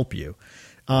can help you.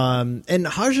 And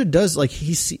Haja does, like,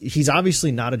 he's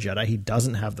obviously not a Jedi. He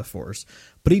doesn't have the Force,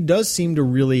 but he does seem to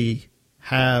really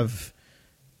have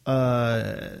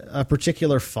a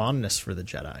particular fondness for the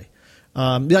Jedi.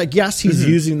 Yes, he's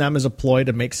using them as a ploy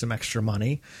to make some extra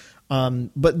money.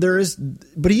 But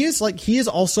he is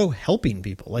also helping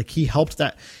people. Like, he helped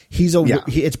that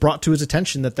it's brought to his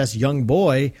attention that this young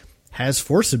boy has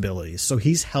Force abilities. So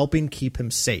he's helping keep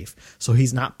him safe. So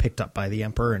he's not picked up by the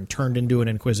Emperor and turned into an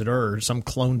Inquisitor or some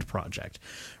cloned project,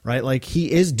 right? Like,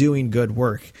 he is doing good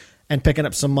work and picking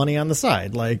up some money on the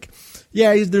side. Like,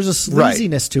 there's a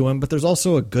sleaziness to him, but there's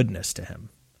also a goodness to him.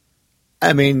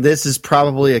 I mean, this is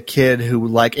probably a kid who,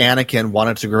 like Anakin,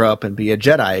 wanted to grow up and be a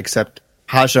Jedi, except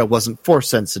Haja wasn't Force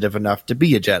sensitive enough to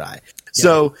be a Jedi. Yeah.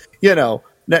 So,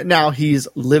 now he's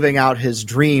living out his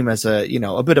dream as a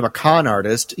bit of a con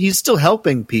artist. He's still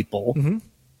helping people,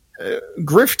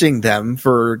 grifting them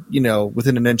for,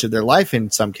 within an inch of their life in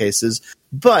some cases,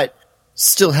 but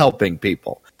still helping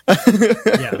people.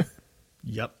 Yeah.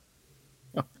 Yep.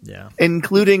 Yeah.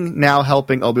 Including now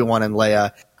helping Obi-Wan and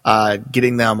Leia,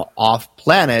 getting them off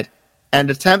planet and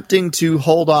attempting to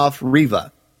hold off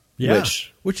Reva. Yeah.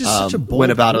 Which is such a bold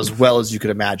went about move. as well as you could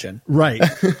imagine. Right.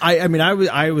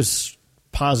 I was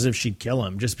positive she'd kill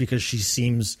him just because she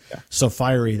seems so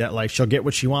fiery that like she'll get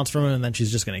what she wants from him and then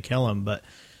she's just going to kill him. But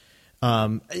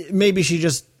maybe she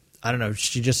just, I don't know,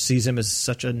 she just sees him as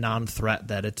such a non-threat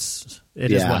that it is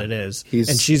what it is.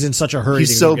 And she's in such a hurry. He's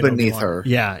to so get beneath Obi-Wan. her.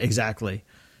 Yeah, exactly.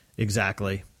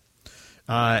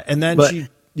 And then But go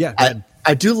ahead.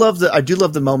 I do love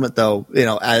the moment though,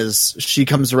 as she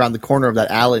comes around the corner of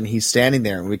that alley and he's standing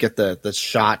there and we get the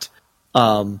shot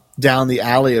down the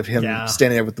alley of him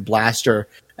standing there with the blaster,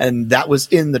 and that was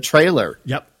in the trailer.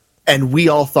 Yep. And we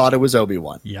all thought it was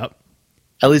Obi-Wan. Yep.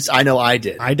 At least I know I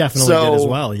did. I definitely did as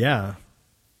well. Yeah.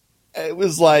 It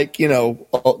was like,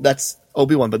 that's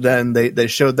Obi-Wan, but then they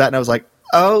showed that and I was like,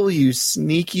 oh, you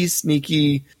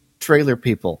sneaky trailer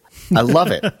people. I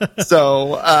love it.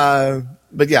 So,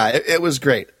 but yeah, it was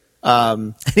great. He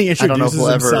introduces I don't know if we'll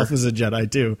himself as a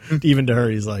Jedi too. Even to her,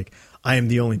 he's like, I am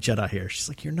the only Jedi here. She's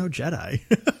like, you're no Jedi.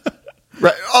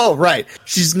 Right. Oh, right.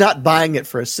 She's not buying it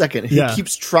for a second. He Yeah.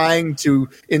 keeps trying to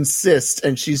insist,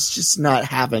 and she's just not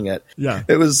having it. Yeah.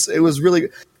 It was really.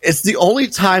 It's the only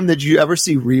time that you ever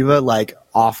see Reva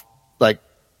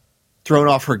thrown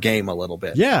off her game a little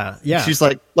bit. Yeah. Yeah. She's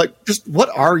like, just what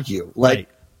are you? Like, Right.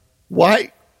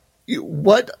 why?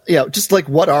 What? Yeah. Just like,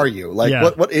 what are you? Like,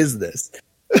 Yeah. what is this?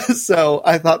 So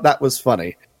I thought that was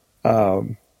funny.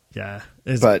 Yeah.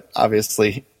 But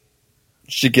obviously,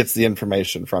 she gets the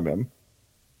information from him.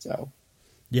 So.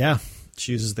 Yeah,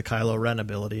 she uses the Kylo Ren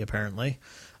ability apparently,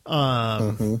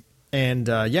 and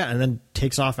then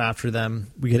takes off after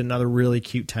them. We get another really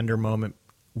cute, tender moment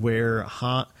where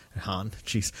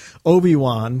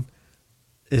Obi-Wan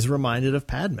is reminded of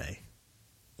Padme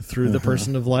through the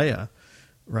person of Leia,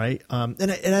 right?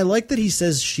 And I like that he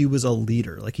says she was a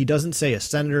leader. Like he doesn't say a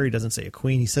senator, he doesn't say a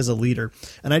queen, he says a leader,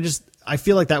 and I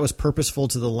feel like that was purposeful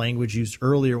to the language used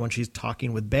earlier when she's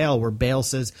talking with Bail, where Bail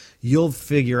says, you'll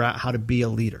figure out how to be a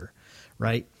leader,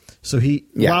 right? So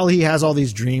while he has all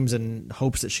these dreams and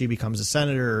hopes that she becomes a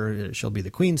senator, or she'll be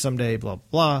the queen someday, blah,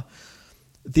 blah,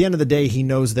 at the end of the day, he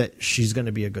knows that she's going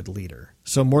to be a good leader.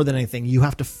 So more than anything, you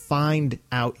have to find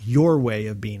out your way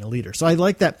of being a leader. So I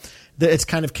like that it's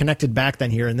kind of connected back then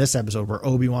here in this episode where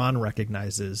Obi-Wan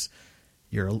recognizes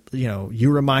you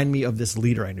remind me of this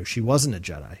leader I knew. She wasn't a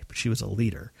Jedi, but she was a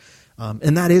leader.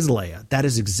 And that is Leia. That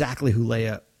is exactly who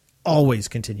Leia always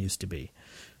continues to be.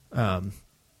 I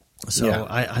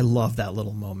love that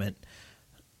little moment.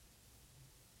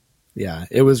 Yeah,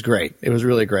 it was great. It was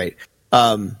really great.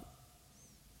 The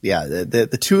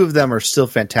two of them are still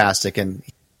fantastic. And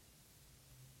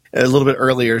a little bit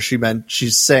earlier,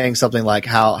 she's saying something like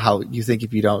how you think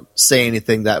if you don't say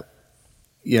anything that,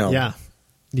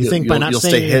 You think by not you'll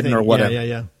saying stay hidden anything, or whatever.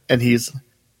 Yeah. And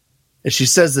she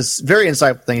says this very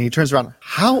insightful thing. And he turns around.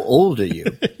 How old are you?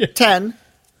 10.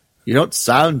 You don't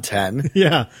sound 10.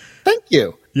 Yeah. Thank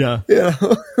you. Yeah.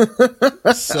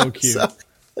 So cute.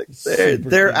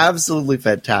 They're absolutely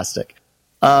fantastic.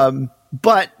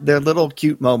 But their little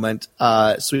cute moment,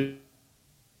 sweet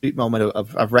moment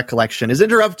of recollection is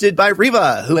interrupted by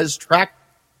Reva, who has tracked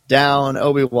down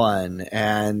Obi-Wan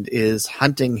and is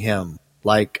hunting him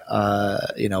like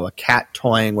a cat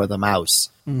toying with a mouse.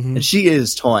 Mm-hmm. And she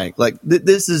is toying. Like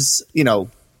this is,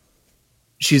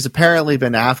 she's apparently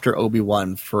been after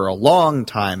Obi-Wan for a long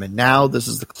time, and now this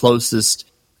is the closest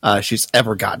she's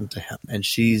ever gotten to him, and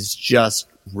she's just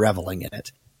reveling in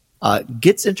it.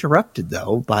 Gets interrupted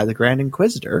though by the Grand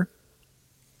Inquisitor,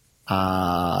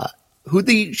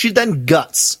 she then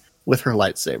guts with her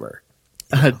lightsaber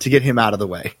to get him out of the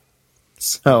way.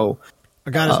 So I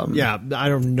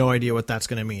have no idea what that's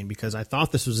going to mean, because I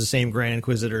thought this was the same Grand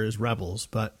Inquisitor as Rebels,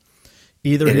 but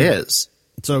it is.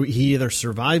 So he either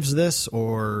survives this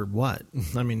or what?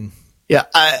 I mean, yeah,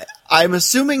 I'm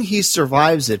assuming he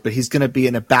survives it, but he's going to be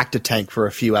in a back to tank for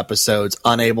a few episodes,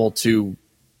 unable to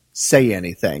say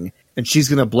anything, and she's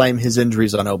going to blame his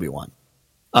injuries on Obi-Wan,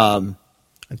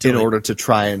 in order to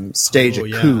try and stage a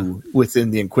coup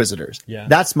within the Inquisitors. Yeah,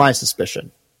 that's my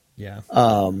suspicion. Yeah.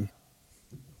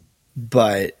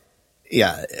 But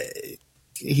yeah,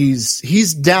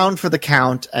 he's down for the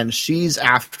count, and she's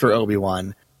after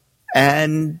Obi-Wan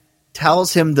and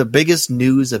tells him the biggest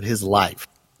news of his life.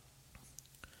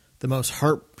 The most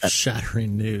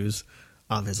heart-shattering news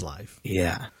of his life.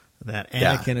 Yeah. That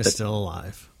Anakin is still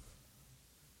alive.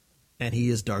 And he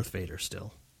is Darth Vader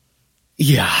still.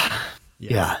 Yeah.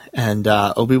 And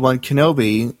Obi-Wan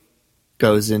Kenobi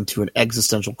goes into an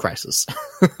existential crisis.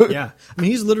 Yeah. I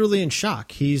mean, he's literally in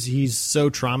shock. He's so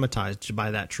traumatized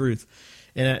by that truth.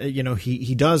 And,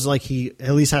 he does, like, he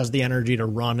at least has the energy to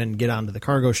run and get onto the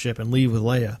cargo ship and leave with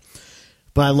Leia.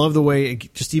 But I love the way,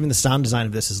 just even the sound design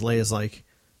of this is Leia's like,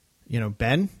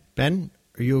 Ben,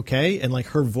 are you okay? And, like,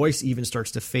 her voice even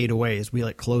starts to fade away as we,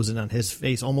 like, close in on his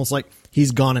face, almost like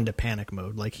he's gone into panic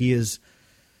mode. Like, he is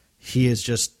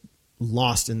just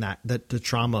lost in the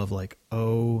trauma of, like,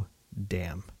 oh,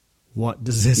 damn, what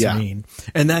does this mean?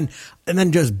 And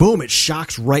then just boom, it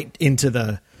shocks right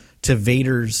into to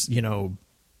Vader's,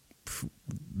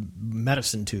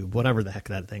 medicine tube, whatever the heck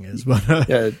that thing is. But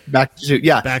he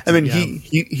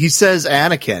says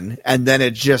Anakin, and then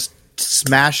it just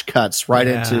smash cuts right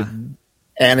into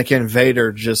Anakin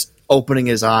Vader just opening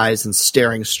his eyes and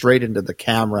staring straight into the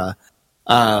camera.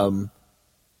 And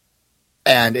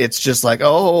it's just like,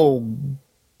 oh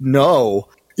no.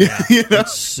 Yeah,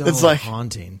 it's like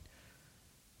haunting.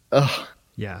 Ugh.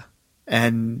 Yeah.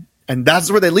 And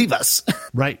that's where they leave us.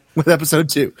 Right. With episode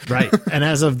 2. Right. And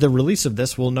as of the release of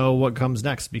this, we'll know what comes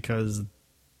next because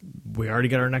we already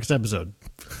got our next episode.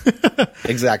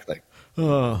 Exactly.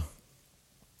 Well,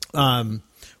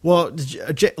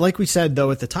 like we said,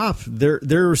 though, at the top,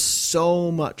 there's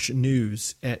so much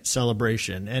news at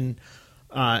Celebration. And,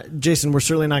 Jason, we're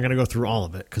certainly not going to go through all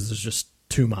of it because there's just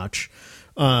too much.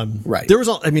 Right. There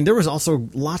was also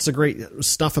lots of great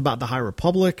stuff about the High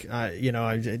Republic. I'm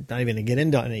not even going to get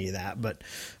into any of that, but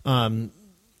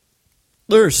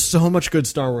there's so much good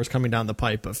Star Wars coming down the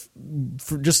pipe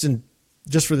for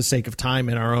the sake of time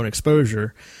and our own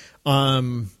exposure.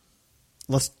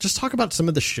 Let's just talk about some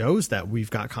of the shows that we've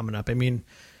got coming up. I mean,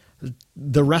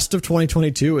 the rest of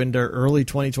 2022 into early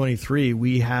 2023,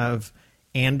 we have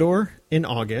Andor in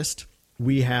August.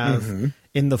 We have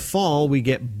in the fall, we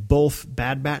get both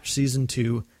Bad Batch Season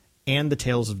 2 and the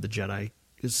Tales of the Jedi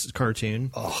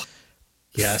cartoon. Oh,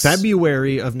 yes.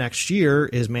 February of next year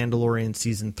is Mandalorian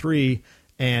Season 3,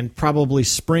 and probably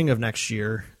spring of next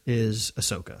year is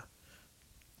Ahsoka.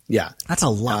 Yeah. That's a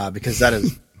lot. Because that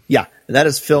is, that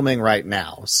is filming right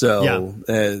now. So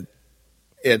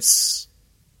it's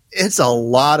a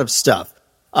lot of stuff.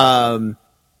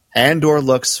 Andor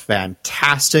looks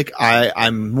fantastic.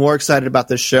 I'm more excited about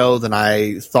this show than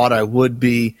I thought I would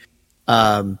be.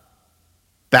 Bad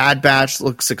Batch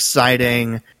looks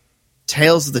exciting.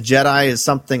 Tales of the Jedi is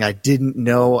something I didn't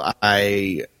know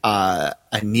I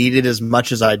needed as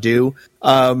much as I do.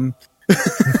 It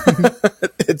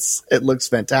looks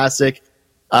fantastic.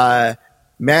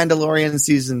 Mandalorian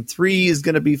Season 3 is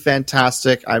going to be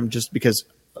fantastic. I'm just because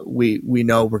we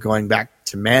know we're going back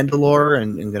to Mandalore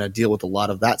and going to deal with a lot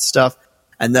of that stuff.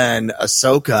 And then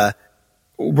Ahsoka,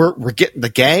 we're getting the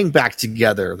gang back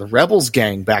together, the Rebels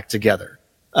gang back together.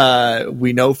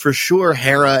 We know for sure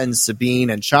Hera and Sabine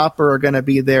and Chopper are going to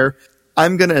be there.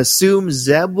 I'm going to assume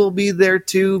Zeb will be there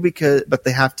too, but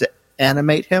they have to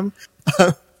animate him.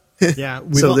 So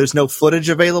there's no footage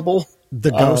available.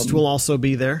 The Ghost will also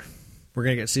be there. We're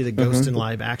going to get to see the Ghost in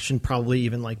live action, probably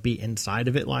even like be inside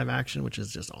of it live action, which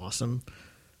is just awesome.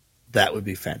 That would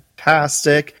be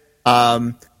fantastic.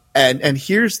 And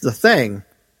here's the thing.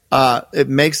 It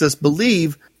makes us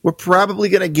believe we're probably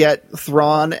going to get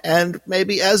Thrawn and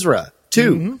maybe Ezra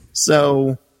too.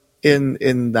 So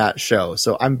in that show.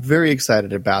 So I'm very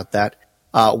excited about that.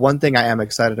 One thing I am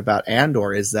excited about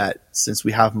Andor is that since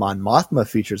we have Mon Mothma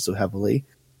featured so heavily,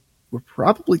 we're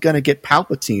probably going to get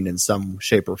Palpatine in some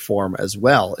shape or form as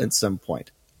well at some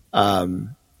point,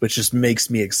 which just makes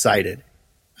me excited.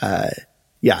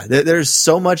 There's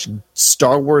so much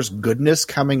Star Wars goodness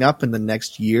coming up in the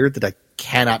next year that I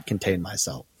cannot contain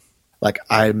myself. Like,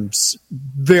 I'm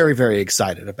very, very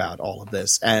excited about all of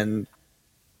this. And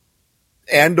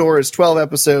Andor is 12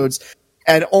 episodes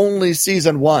and only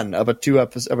season 1 of a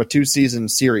 2-season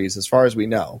series, as far as we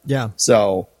know. Yeah.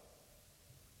 So,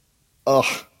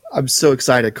 I'm so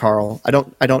excited, Carl. I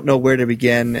don't know where to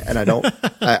begin, and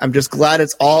I'm just glad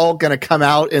it's all going to come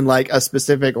out in like a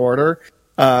specific order,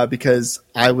 because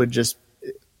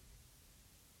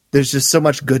there's just so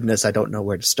much goodness. I don't know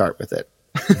where to start with it.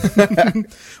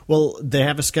 Well, they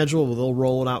have a schedule. They'll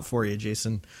roll it out for you,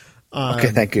 Jason.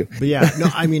 Okay, thank you. But yeah, no,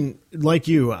 I mean, like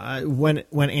you,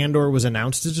 when Andor was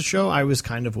announced as a show, I was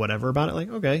kind of whatever about it. Like,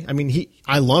 okay, I mean,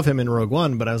 I love him in Rogue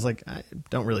One, but I was like, I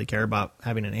don't really care about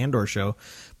having an Andor show.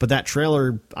 But that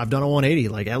trailer, I've done a 180.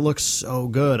 Like, it looks so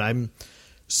good. I'm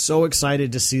so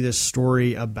excited to see this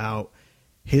story about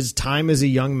his time as a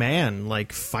young man,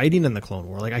 like fighting in the Clone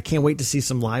War. Like, I can't wait to see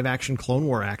some live action Clone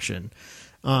War action.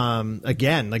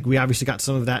 Again, like we obviously got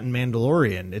some of that in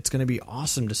Mandalorian. It's going to be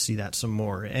awesome to see that some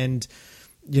more. And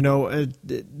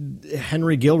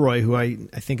Henry Gilroy, who I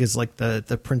think is like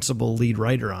the principal lead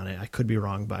writer on it. I could be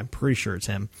wrong, but I'm pretty sure it's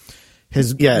him.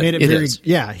 He's made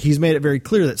it very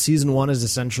clear that season 1 is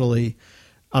essentially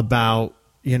about,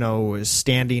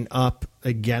 standing up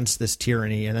against this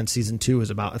tyranny. And then season 2 is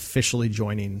about officially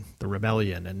joining the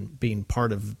rebellion and being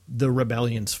part of the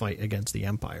rebellion's fight against the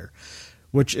Empire,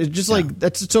 which is just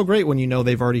that's so great when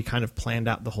they've already kind of planned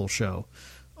out the whole show.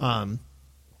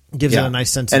 Gives it a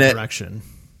nice sense of direction.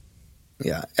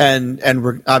 Yeah, and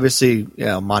we're obviously,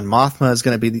 Mon Mothma is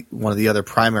going to be one of the other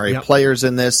primary players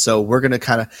in this, so we're going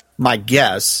to my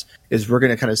guess is we're going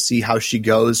to kind of see how she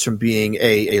goes from being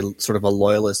a sort of a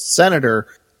loyalist senator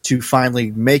to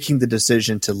finally making the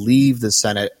decision to leave the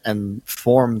Senate and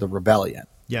form the rebellion.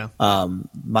 Yeah.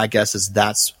 My guess is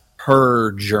that's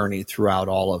her journey throughout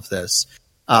all of this.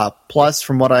 Plus,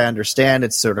 from what I understand,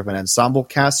 it's sort of an ensemble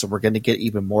cast, so we're going to get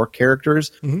even more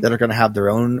characters that are going to have their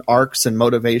own arcs and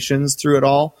motivations through it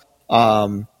all.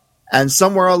 And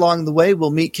somewhere along the way,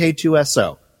 we'll meet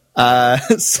K2SO.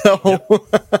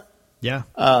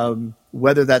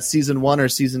 Whether that's season 1 or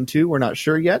season 2, we're not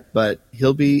sure yet, but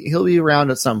he'll be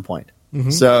around at some point.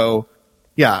 So,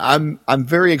 I'm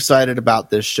very excited about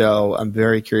this show. I'm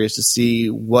very curious to see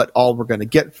what all we're going to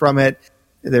get from it.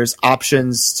 There's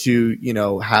options to,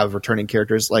 have returning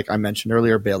characters like I mentioned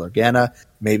earlier, Bail Organa,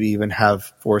 maybe even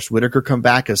have Forrest Whitaker come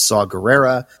back as Saw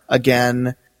Gerrera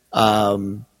again.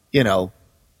 I'm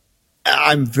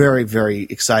very, very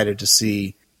excited to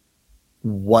see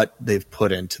what they've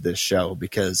put into this show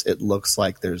because it looks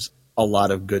like there's a lot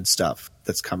of good stuff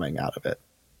that's coming out of it.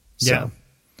 So. Yeah.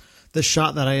 The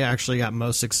shot that I actually got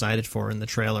most excited for in the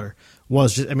trailer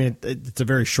was just, it's a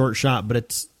very short shot, but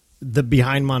it's the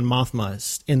behind Mon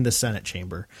Mothma in the Senate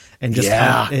chamber, and just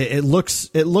how it looks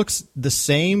the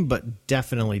same, but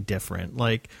definitely different.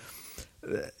 Like,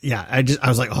 I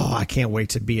was like, oh, I can't wait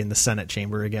to be in the Senate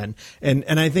chamber again.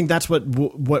 And I think that's what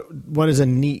is a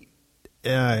neat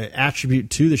attribute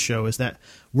to the show is that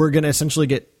we're going to essentially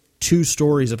get 2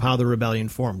 stories of how the rebellion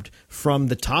formed from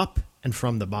the top and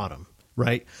from the bottom.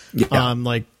 Right. Yeah.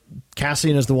 Like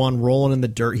Cassian is the one rolling in the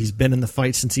dirt. He's been in the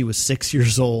fight since he was 6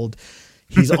 years old.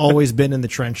 He's always been in the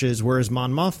trenches, whereas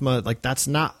Mon Mothma, like, that's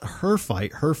not her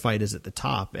fight. Her fight is at the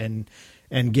top and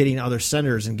getting other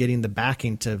senators and getting the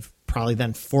backing to probably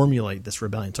then formulate this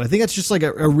rebellion. So I think that's just like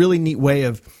a really neat way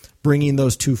of bringing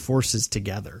those 2 forces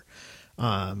together.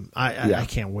 I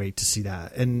can't wait to see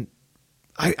that. And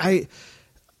I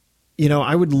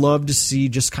would love to see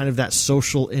just kind of that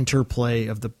social interplay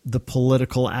of the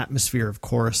political atmosphere of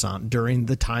Coruscant during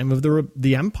the time of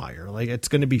the Empire. Like, it's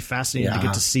going to be fascinating to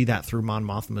get to see that through Mon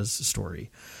Mothma's story.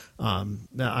 I'm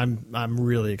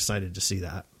really excited to see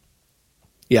that.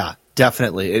 Yeah,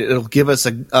 definitely. It'll give us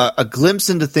a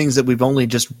glimpse into things that we've only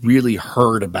just really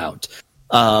heard about,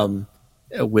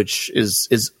 which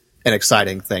is an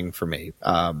exciting thing for me.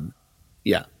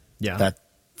 That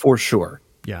for sure.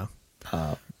 Yeah.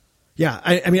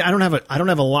 I don't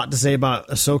have a lot to say about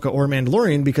Ahsoka or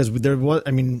Mandalorian because there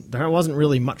wasn't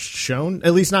really much shown,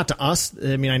 at least not to us.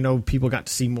 I know people got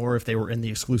to see more if they were in the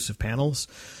exclusive panels.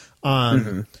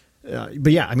 But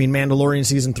Mandalorian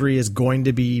season 3 is going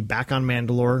to be back on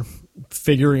Mandalore,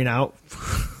 figuring out,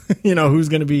 who's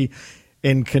going to be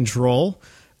in control.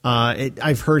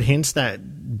 I've heard hints that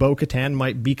Bo-Katan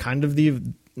might be kind of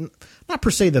not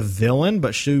per se the villain,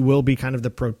 but she will be kind of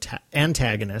the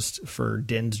antagonist for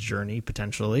Din's journey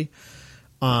potentially.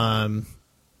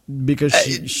 Because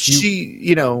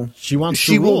she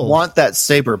will want that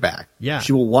saber back. Yeah.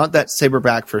 She will want that saber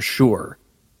back for sure.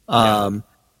 And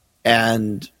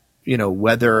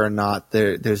whether or not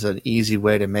there's an easy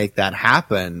way to make that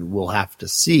happen, we'll have to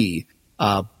see.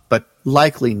 But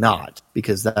likely not,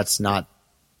 because that's not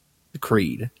the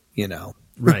Creed,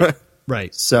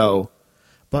 Right. So,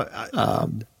 but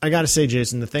I got to say,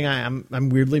 Jason, the thing I'm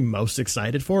weirdly most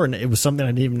excited for, and it was something I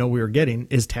didn't even know we were getting,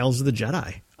 is Tales of the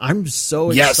Jedi. I'm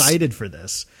so excited for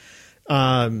this.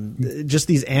 Just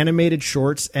these animated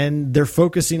shorts, and they're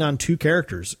focusing on 2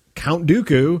 characters, Count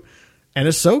Dooku and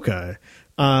Ahsoka.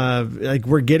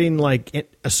 We're getting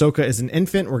Ahsoka as an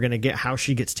infant. We're going to get how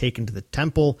she gets taken to the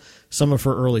temple, some of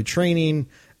her early training.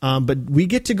 But we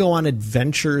get to go on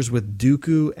adventures with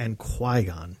Dooku and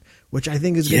Qui-Gon, which I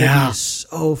think is going to be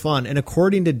so fun. And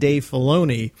according to Dave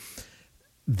Filoni,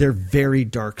 they're very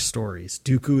dark stories.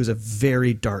 Dooku is a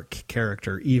very dark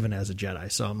character, even as a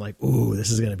Jedi. So I'm like, ooh,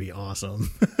 this is going to be awesome.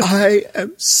 I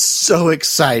am so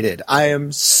excited. I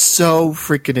am so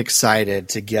freaking excited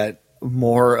to get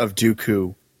more of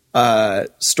Dooku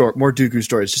more Dooku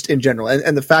stories just in general,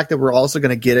 and the fact that we're also going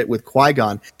to get it with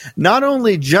Qui-Gon, not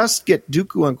only just get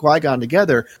Dooku and Qui-Gon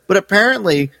together, but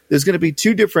apparently there's going to be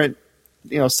two different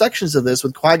sections of this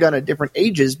with Qui-Gon at different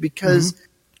ages, because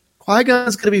Qui-Gon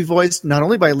is going to be voiced not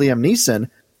only by Liam Neeson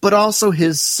but also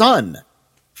his son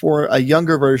for a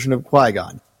younger version of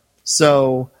Qui-Gon.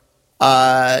 So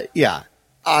yeah,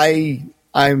 I'm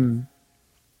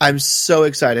so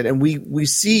excited, and we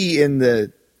see in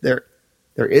there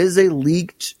is a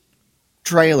leaked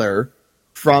trailer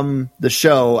from the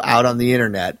show out on the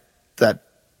internet that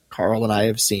Carl and I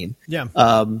have seen. Yeah.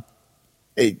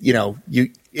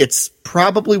 It's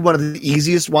probably one of the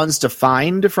easiest ones to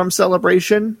find from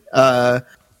Celebration,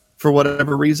 for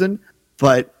whatever reason,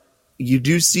 but you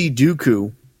do see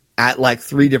Dooku at like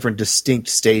 3 different distinct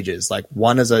stages. Like,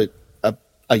 one is a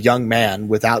young man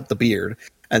without the beard,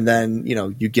 and then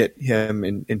you get him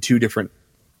in 2 different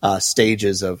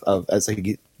stages of as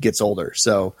he gets older.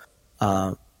 So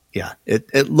yeah,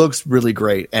 it looks really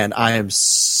great, and I am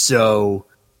so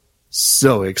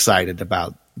excited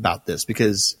about this,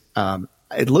 because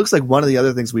it looks like one of the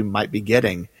other things we might be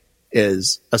getting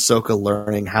is Ahsoka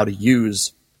learning how to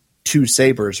use 2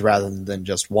 sabers rather than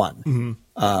just one.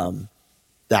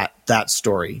 That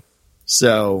story.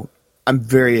 So I'm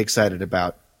very excited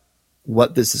about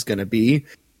what this is going to be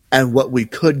and what we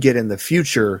could get in the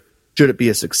future should it be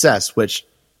a success, which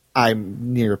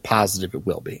I'm near positive it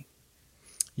will be.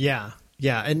 Yeah.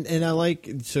 And I like,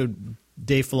 so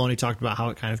Dave Filoni talked about how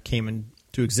it kind of came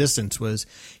into existence. Was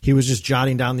he was just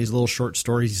jotting down these little short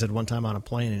stories, he said, one time on a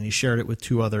plane, and he shared it with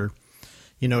 2 other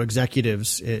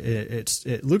executives at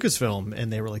Lucasfilm,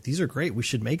 and they were like, these are great, we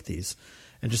should make these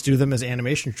and just do them as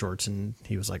animation shorts. And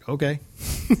he was like, okay.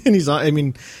 And it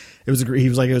was a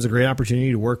great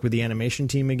opportunity to work with the animation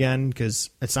team again,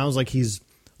 because it sounds like he's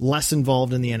less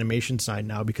involved in the animation side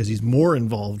now because he's more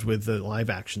involved with the live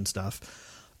action stuff.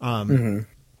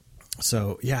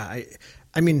 So yeah,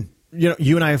 I mean, you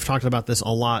and I have talked about this a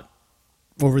lot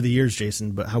over the years,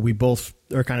 Jason, but how we both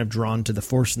are kind of drawn to the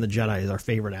Force and the Jedi as our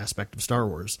favorite aspect of Star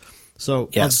Wars. So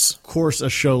yes, of course, a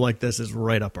show like this is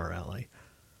right up our alley.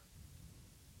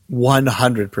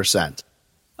 100%.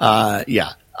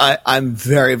 Yeah, I'm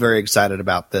very, very excited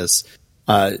about this.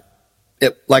 Like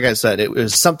I said, it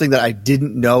was something that I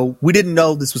didn't know. We didn't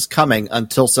know this was coming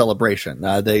until Celebration.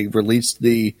 They released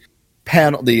the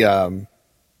panel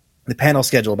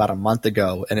schedule about a month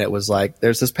ago, and it was like,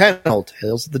 there's this panel,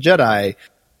 Tales of the Jedi.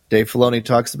 Dave Filoni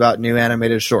talks about new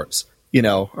animated shorts,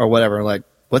 or whatever. I'm like,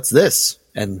 what's this?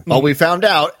 And we found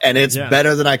out, and it's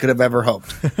better than I could have ever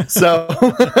hoped. So,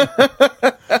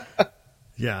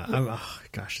 yeah,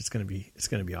 gosh, it's gonna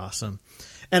be awesome.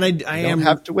 And I don't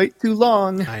have to wait too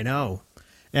long. I know.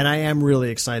 And I am really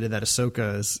excited that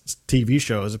Ahsoka's TV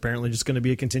show is apparently just going to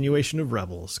be a continuation of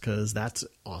Rebels, because that's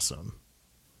awesome.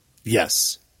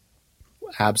 Yes,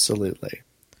 absolutely.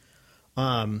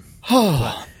 Yeah,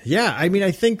 I mean,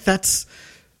 I think that's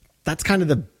kind of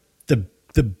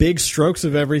the big strokes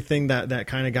of everything that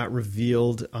kind of got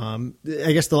revealed. I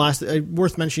guess the last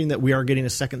worth mentioning that we are getting a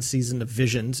 2nd season of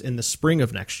Visions in the spring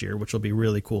of next year, which will be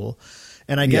really cool.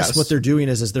 And I guess what they're doing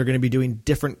is they're going to be doing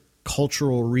different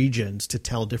cultural regions to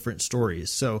tell different stories.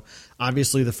 So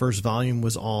obviously the first volume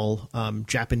was all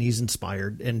Japanese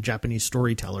inspired and Japanese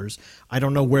storytellers. I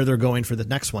don't know where they're going for the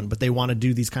next one, but they want to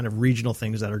do these kind of regional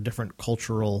things that are different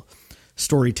cultural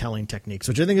storytelling techniques,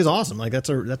 which I think is awesome. Like that's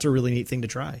a really neat thing to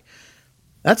try.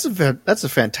 That's a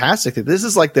fantastic thing. This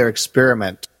is like their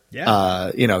experiment,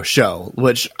 show,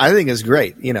 which I think is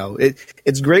great.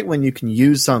 It's great when you can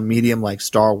use some medium like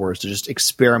Star Wars to just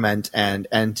experiment and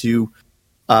to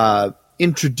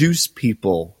introduce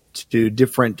people to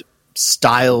different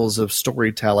styles of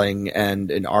storytelling and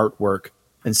artwork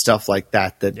and stuff like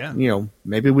that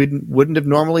maybe we wouldn't have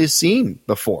normally seen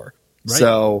before. Right.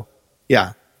 So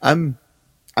yeah, I'm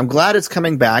glad it's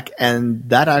coming back, and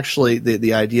that actually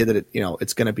the idea that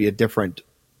it's going to be a different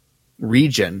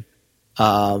region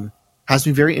has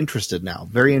me very interested now,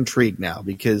 very intrigued now,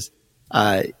 because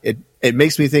it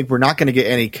makes me think we're not going to get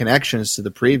any connections to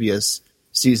the previous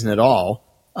season at all.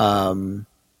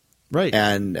 Right.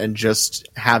 And just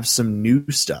have some new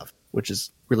stuff, which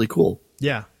is really cool.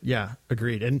 Yeah,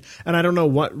 agreed. And I don't know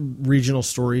what regional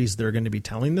stories they're going to be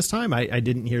telling this time. I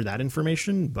didn't hear that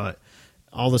information, but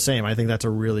all the same, I think that's a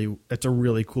really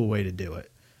cool way to do it.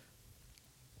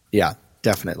 Yeah,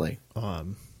 definitely.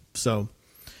 So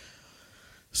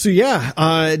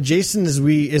yeah, Jason, as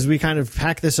we kind of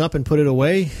pack this up and put it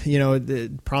away,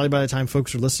 probably by the time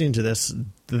folks are listening to this,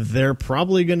 they're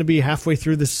probably going to be halfway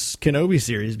through this Kenobi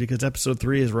series, because episode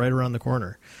 3 is right around the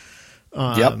corner.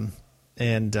 And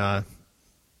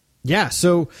Yeah,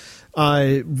 so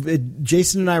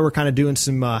Jason and I were kind of doing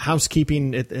some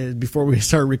housekeeping before we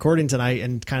started recording tonight,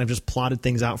 and kind of just plotted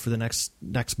things out for the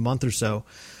next month or so.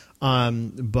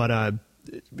 But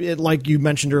like you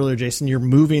mentioned earlier, Jason, you're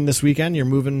moving this weekend. You're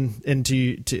moving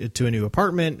into a new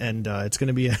apartment, and it's going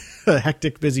to be a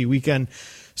hectic, busy weekend.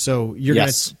 So you're going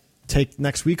to take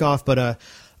next week off. But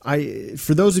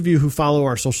for those of you who follow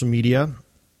our social media,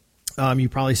 you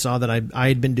probably saw that I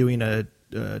had been doing a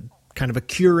kind of a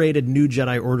curated New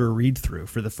Jedi Order read through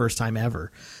for the first time ever,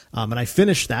 and I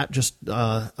finished that just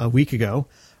a week ago.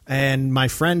 And my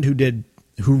friend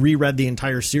who reread the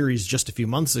entire series just a few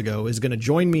months ago is going to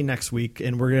join me next week,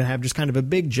 and we're going to have just kind of a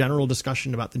big general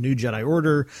discussion about the New Jedi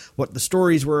Order, what the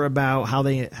stories were about,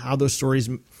 how those stories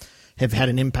have had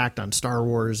an impact on Star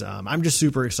Wars. I'm just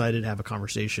super excited to have a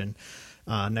conversation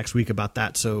next week about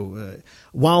that. So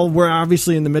while we're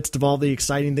obviously in the midst of all the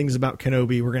exciting things about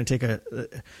Kenobi, we're going to take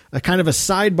a kind of a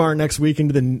sidebar next week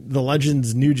into the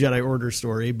Legends New Jedi Order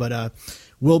story, but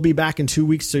we'll be back in 2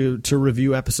 weeks to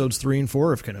review episodes 3 and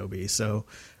 4 of Kenobi. So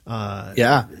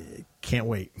can't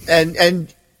wait.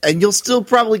 And you'll still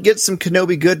probably get some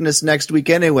Kenobi goodness next week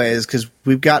anyways, because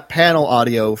we've got panel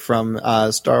audio from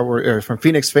Star Wars, or from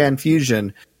Phoenix Fan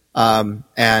Fusion, and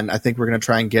I think we're going to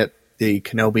try and get the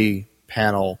Kenobi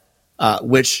panel,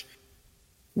 which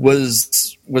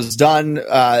was done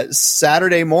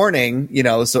Saturday morning,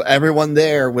 so everyone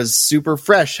there was super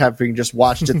fresh, having just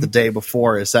watched it the day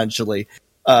before, essentially.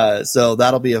 So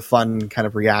that'll be a fun kind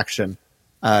of reaction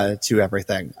to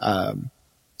everything.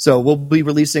 So we'll be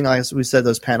releasing, as we said,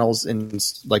 those panels in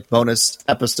like bonus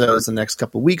episodes in the next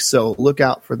couple of weeks. So look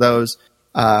out for those.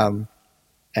 And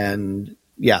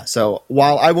yeah, so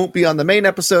while I won't be on the main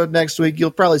episode next week, you'll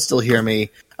probably still hear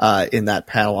me in that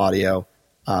panel audio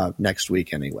next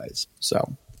week anyways.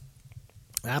 So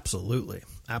absolutely.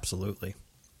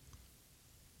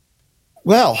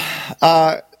 Well,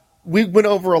 we went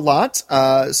over a lot.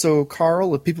 So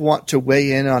Carl, if people want to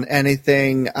weigh in on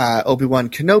anything Obi-Wan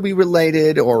Kenobi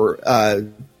related, or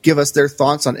give us their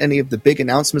thoughts on any of the big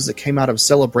announcements that came out of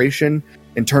Celebration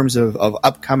in terms of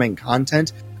upcoming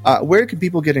content, where can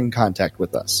people get in contact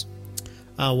with us?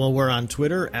 Well, we're on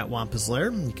Twitter at Wampa's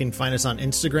Lair. You can find us on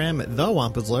Instagram at The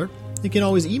Wampa's Lair. You can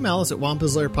always email us at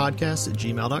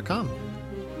wampaslairpodcast@gmail.com.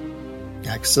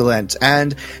 Excellent.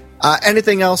 And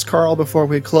anything else, Carl, before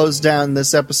we close down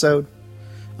this episode?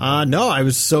 No, I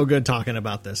was so good talking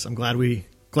about this. I'm glad we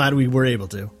were able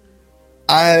to.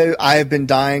 I've been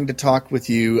dying to talk with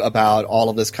you about all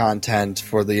of this content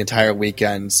for the entire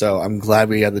weekend, so I'm glad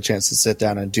we had the chance to sit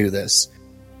down and do this.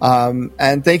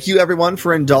 And thank you, everyone,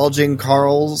 for indulging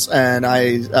Carl's and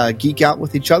I geek out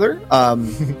with each other.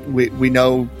 We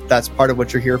know that's part of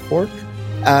what you're here for.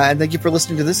 And thank you for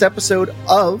listening to this episode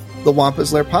of the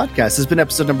Wampa's Lair podcast. This has been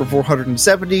episode number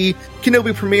 470,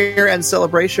 Kenobi premiere and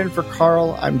celebration. For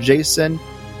Carl, I'm Jason.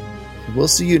 We'll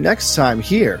see you next time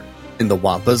here in the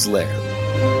Wampa's Lair.